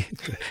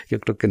 Yo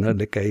creo que no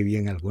le cae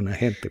bien a alguna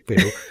gente,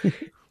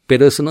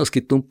 pero eso nos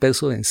quitó un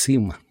peso de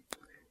encima,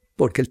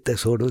 porque el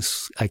tesoro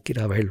hay que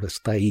ir a verlo,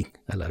 está ahí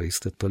a la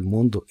vista de todo el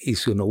mundo, y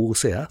si uno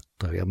bucea,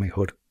 todavía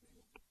mejor.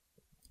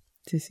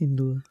 Sí, sin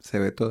duda. Se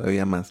ve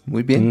todavía más.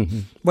 Muy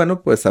bien.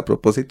 Bueno, pues a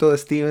propósito de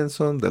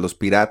Stevenson, de los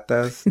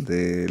piratas,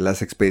 de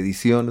las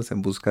expediciones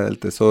en busca del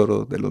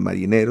tesoro, de los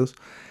marineros,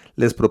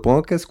 les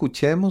propongo que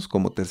escuchemos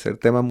como tercer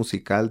tema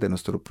musical de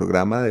nuestro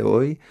programa de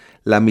hoy,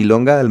 La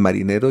Milonga del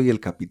Marinero y el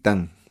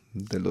Capitán,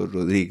 de los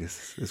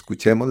Rodríguez.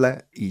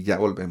 Escuchémosla y ya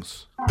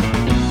volvemos.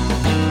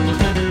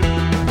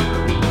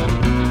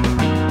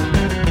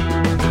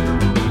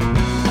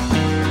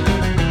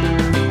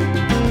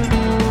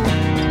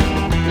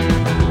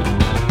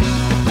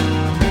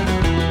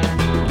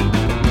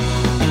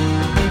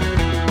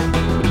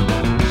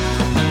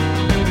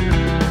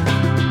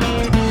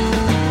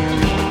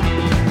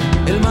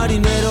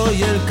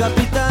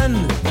 Capitán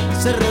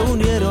se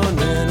reunieron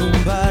en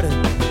un bar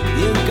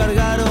y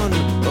encargaron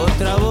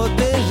otra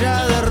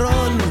botella de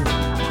ron.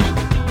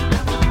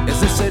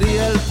 Ese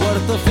sería el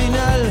puerto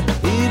final,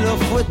 y lo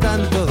fue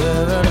tanto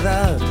de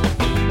verdad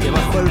que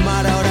bajo el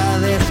mar ahora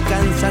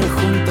descansan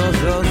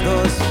juntos los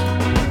dos.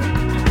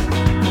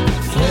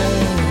 Fue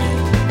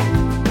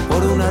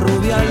por una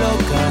rubia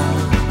loca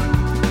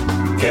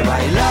que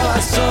bailaba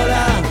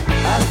sola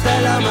hasta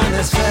el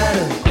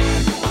amanecer.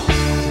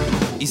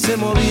 Y se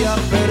movía,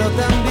 pero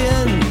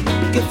también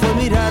que fue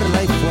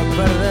mirarla y fue a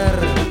perder.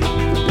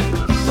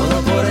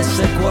 Todo por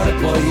ese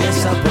cuerpo y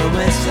esa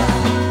promesa.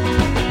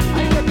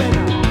 ¡Ay, qué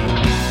pena!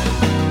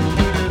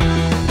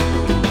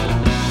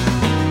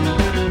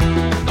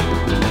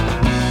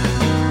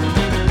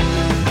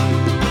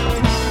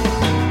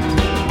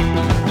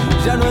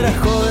 Ya no era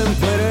joven,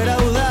 pero era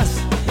audaz,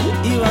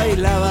 y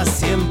bailaba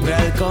siempre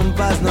al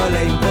compás. No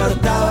le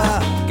importaba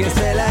que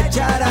se la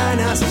echaran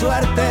a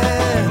suerte.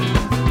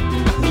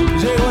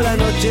 Llegó la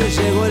noche,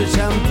 llegó el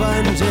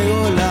champán,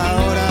 llegó la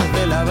hora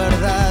de la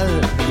verdad,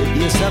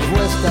 y esa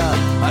apuesta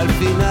al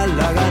final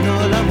la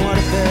ganó la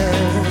muerte.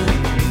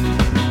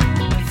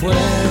 Fue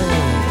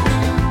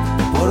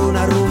por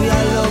una rubia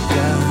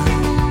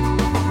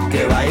loca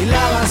que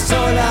bailaba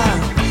sola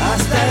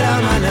hasta el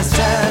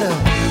amanecer.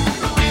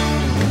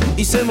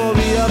 Y se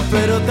movía,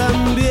 pero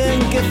también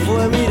que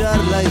fue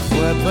mirarla y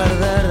fue a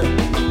perder.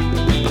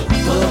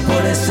 Todo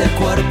por ese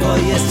cuerpo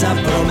y esa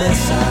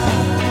promesa.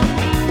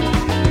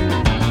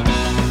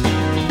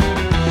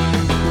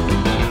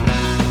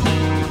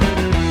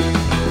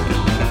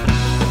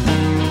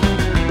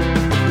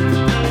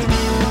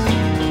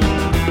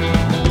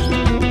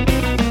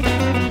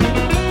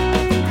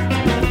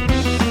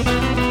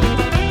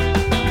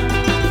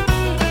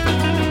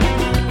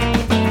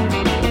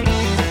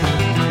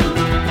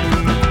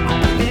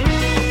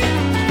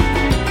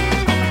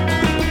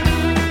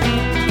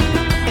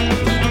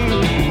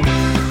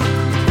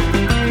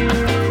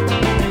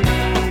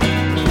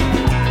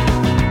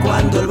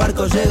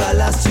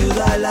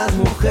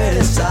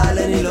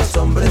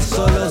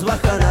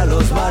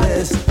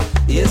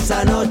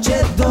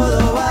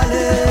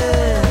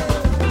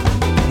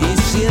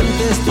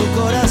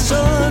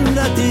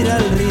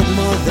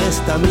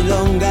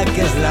 milonga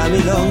que es la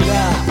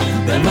milonga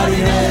del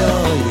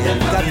marinero y el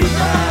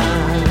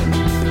capitán.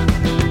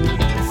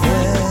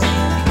 Fue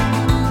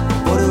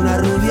por una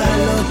rubia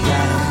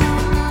loca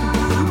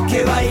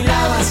que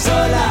bailaba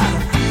sola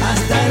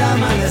hasta el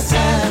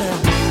amanecer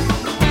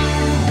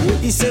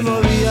y se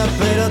movía,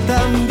 pero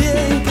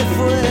también que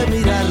fue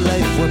mirarla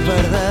y fue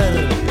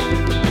perder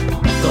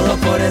todo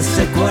por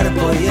ese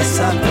cuerpo y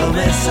esa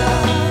promesa.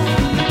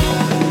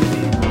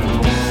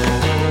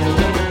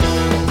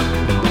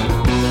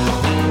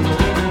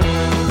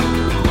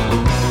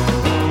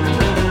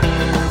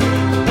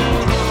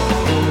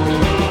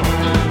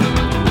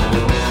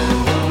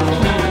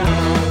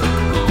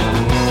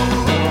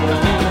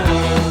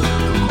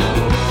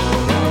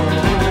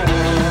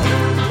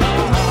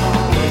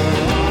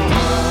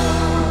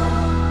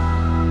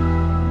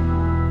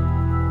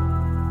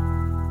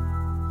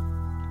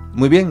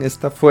 Muy bien,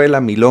 esta fue la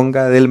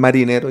milonga del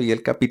marinero y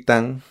el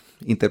capitán,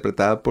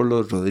 interpretada por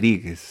los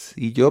Rodríguez.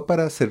 Y yo,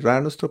 para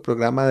cerrar nuestro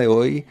programa de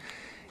hoy,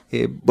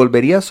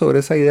 volvería sobre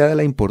esa idea de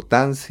la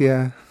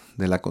importancia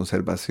de la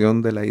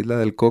conservación de la isla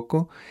del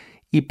Coco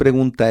y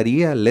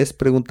les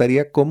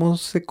preguntaría cómo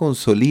se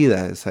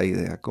consolida esa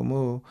idea,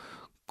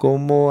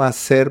 cómo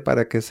hacer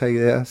para que esa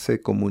idea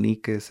se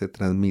comunique, se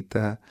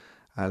transmita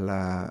a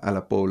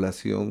la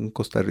población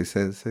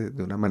costarricense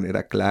de una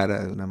manera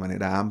clara, de una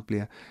manera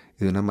amplia,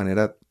 de una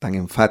manera tan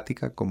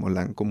enfática como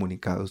la han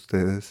comunicado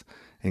ustedes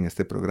en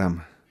este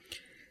programa.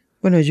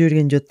 Bueno,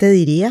 Jürgen, yo te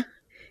diría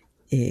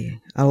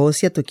a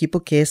vos y a tu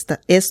equipo que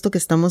esto que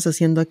estamos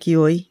haciendo aquí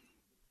hoy,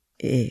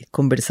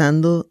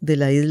 conversando de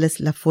la isla, es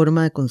la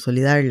forma de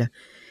consolidarla.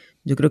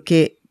 Yo creo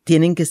que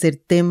tienen que ser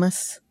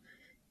temas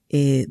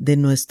de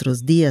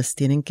nuestros días,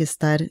 tienen que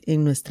estar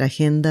en nuestra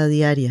agenda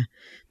diaria,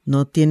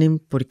 no tienen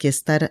por qué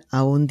estar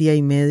a un día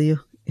y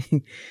medio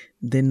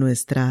de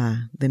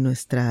nuestra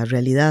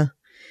realidad,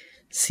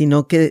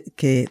 sino que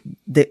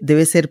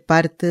debe ser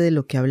parte de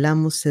lo que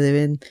hablamos, se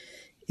deben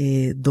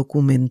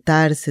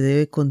documentar, se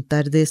debe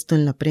contar de esto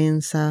en la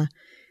prensa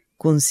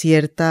con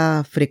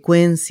cierta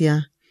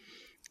frecuencia,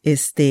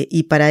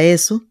 y para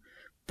eso,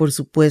 por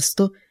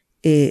supuesto,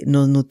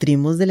 nos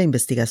nutrimos de la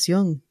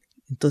investigación.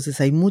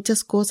 Entonces hay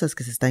muchas cosas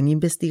que se están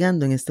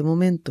investigando en este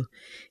momento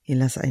en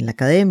la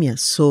academia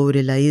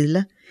sobre la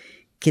isla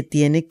que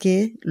tiene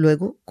que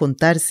luego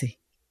contarse,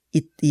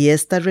 y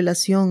esta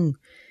relación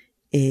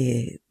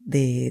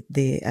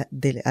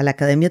a la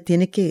academia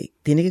tiene que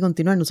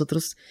continuar.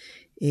 Nosotros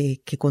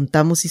que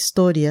contamos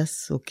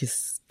historias o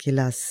que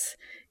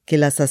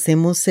las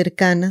hacemos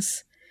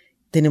cercanas,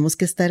 tenemos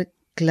que estar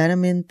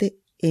claramente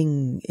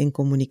en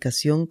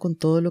comunicación con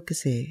todo lo que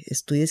se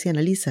estudia y se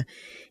analiza,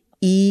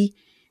 y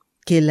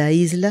que la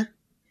isla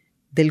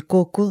del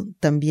Coco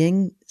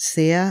también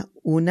sea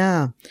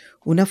una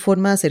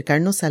forma de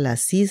acercarnos a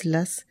las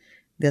islas,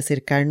 de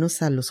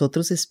acercarnos a los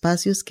otros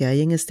espacios que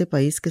hay en este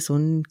país que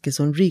son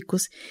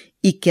ricos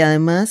y que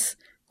además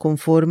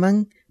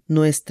conforman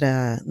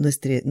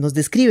nos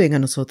describen a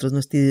nosotros,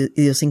 nuestra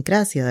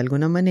idiosincrasia de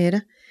alguna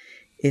manera.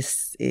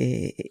 Es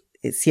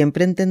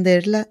siempre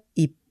entenderla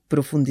y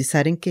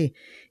profundizar en que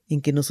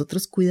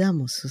nosotros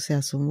cuidamos, o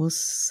sea,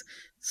 somos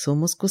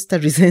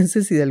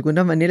costarricenses y de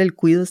alguna manera el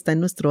cuidado está en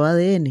nuestro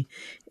ADN.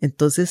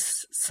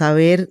 Entonces,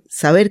 saber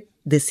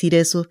decir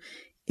eso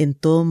en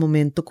todo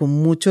momento con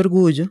mucho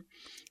orgullo,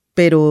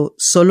 pero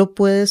solo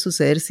puede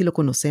suceder si lo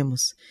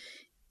conocemos.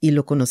 Y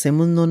lo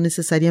conocemos no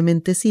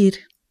necesariamente es ir,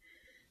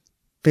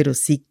 pero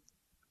sí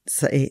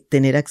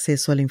tener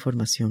acceso a la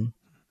información.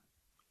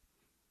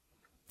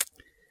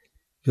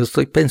 Yo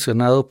estoy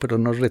pensionado, pero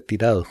no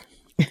retirado.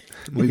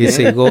 Y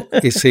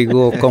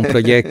sigo con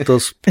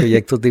proyectos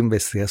de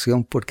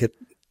investigación porque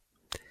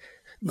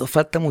nos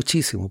falta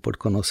muchísimo por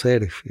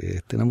conocer.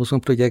 Tenemos un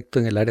proyecto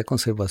en el área de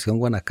conservación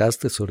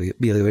Guanacaste sobre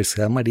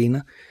biodiversidad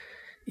marina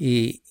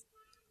y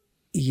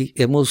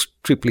hemos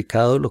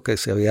triplicado lo que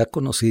se había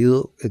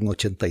conocido en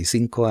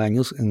 85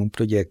 años en un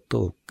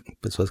proyecto que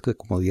empezó hace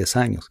como 10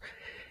 años.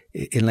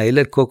 En la isla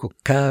del Coco,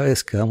 cada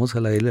vez que vamos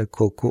a la isla del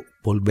Coco,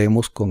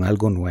 volvemos con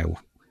algo nuevo.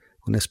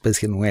 Una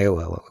especie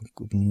nueva,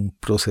 un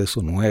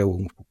proceso nuevo,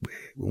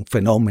 un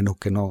fenómeno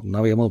que no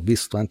habíamos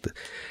visto antes.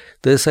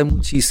 Entonces hay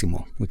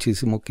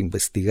muchísimo que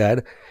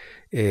investigar,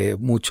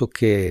 mucho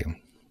que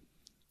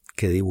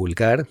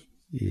divulgar,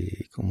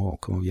 y como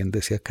bien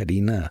decía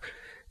Karina,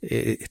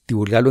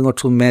 divulgarlo en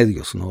otros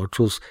medios, ¿no?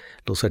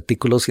 Los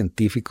artículos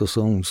científicos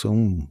son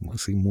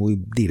así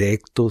muy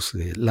directos,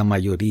 la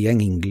mayoría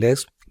en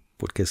inglés,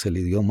 porque es el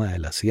idioma de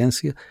la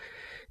ciencia,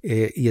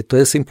 y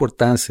entonces esa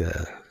importancia,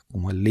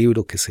 como el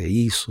libro que se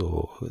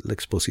hizo, la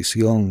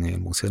exposición en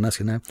el Museo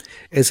Nacional,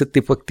 ese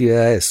tipo de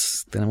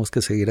actividades tenemos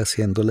que seguir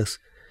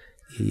haciéndolas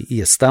y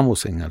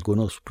estamos en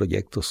algunos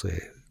proyectos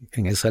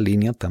en esa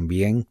línea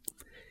también,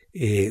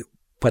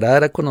 para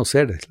dar a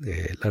conocer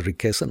la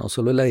riqueza no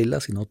solo de la isla,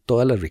 sino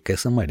toda la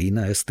riqueza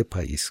marina de este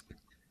país,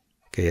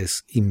 que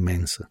es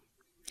inmensa.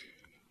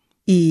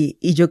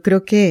 Y yo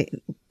creo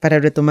que, para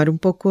retomar un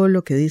poco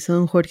lo que dice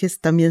don Jorge, es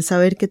también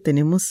saber que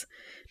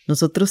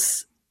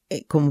nosotros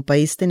como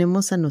país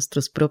tenemos a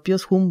nuestros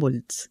propios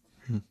Humboldts,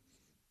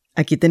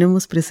 Aquí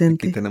tenemos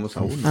presente. Aquí tenemos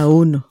a uno. A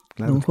uno,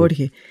 Claro, don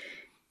Jorge.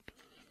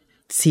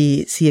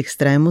 Si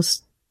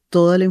extraemos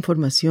toda la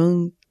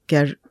información que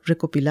ha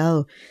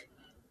recopilado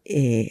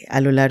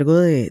a lo largo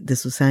de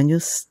sus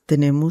años,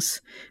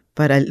 tenemos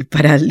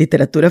para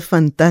literatura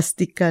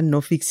fantástica,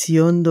 no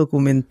ficción,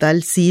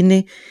 documental,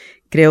 cine.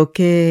 Creo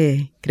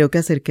que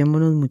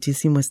acerquémonos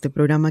muchísimo. Este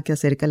programa que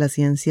acerca la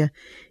ciencia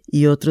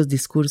y otros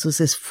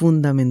discursos es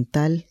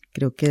fundamental.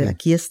 Creo que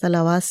aquí está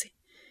la base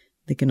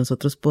de que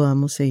nosotros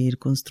podamos seguir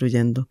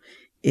construyendo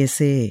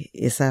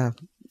esa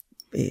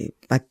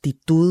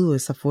actitud o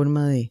esa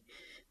forma de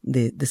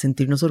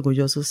sentirnos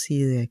orgullosos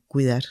y de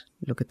cuidar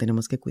lo que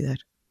tenemos que cuidar.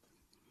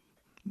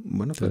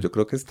 Bueno, pues yo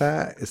creo que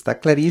está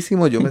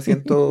clarísimo. Yo me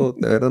siento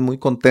de verdad muy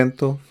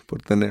contento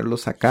por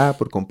tenerlos acá,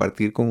 por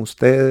compartir con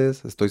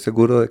ustedes. Estoy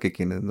seguro de que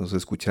quienes nos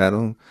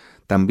escucharon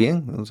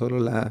también, no solo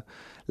la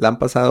han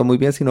pasado muy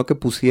bien, sino que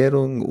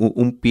pusieron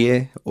un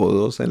pie o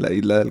dos en la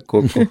isla del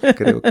Coco.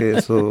 Creo que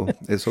eso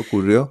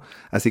ocurrió.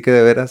 Así que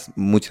de veras,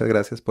 muchas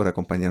gracias por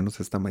acompañarnos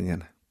esta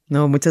mañana.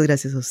 No, muchas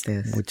gracias a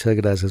ustedes. Muchas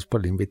gracias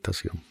por la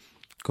invitación.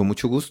 Con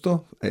mucho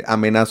gusto.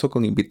 Amenazo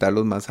con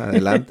invitarlos más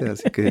adelante,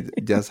 así que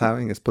ya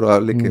saben, es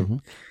probable que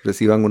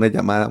reciban una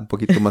llamada un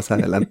poquito más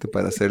adelante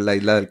para hacer la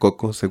Isla del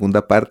Coco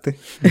segunda parte.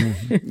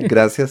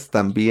 Gracias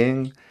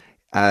también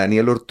a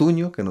Daniel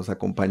Ortuño, que nos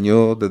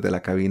acompañó desde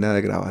la cabina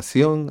de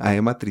grabación, a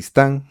Emma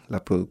Tristán,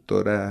 la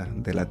productora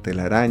de La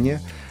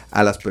Telaraña,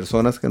 a las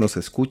personas que nos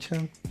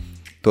escuchan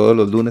todos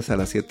los lunes a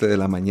las 7 de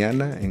la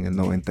mañana en el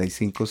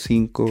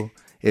 95.5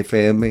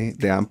 FM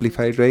de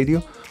Amplify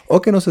Radio,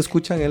 o que nos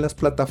escuchan en las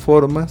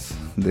plataformas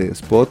de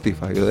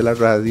Spotify o de la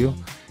radio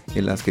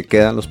en las que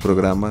quedan los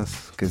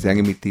programas que se han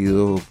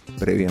emitido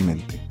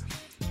previamente.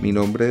 Mi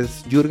nombre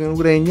es Jorge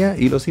Ureña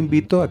y los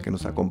invito a que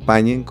nos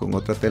acompañen con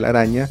otra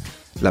telaraña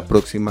la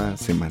próxima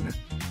semana.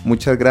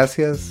 Muchas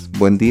gracias,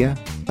 buen día,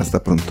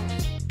 hasta pronto.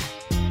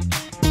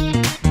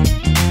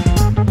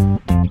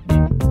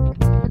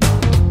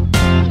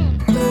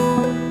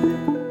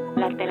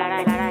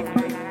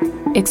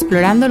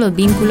 Explorando los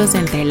vínculos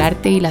entre el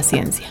arte y la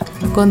ciencia.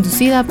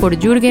 Conducida por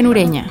Jorge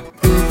Ureña.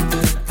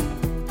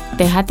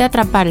 Déjate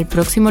atrapar el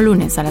próximo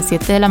lunes a las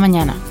 7 de la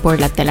mañana por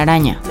La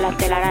Telaraña.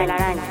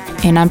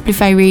 En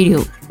Amplify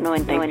Radio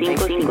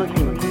 95.5.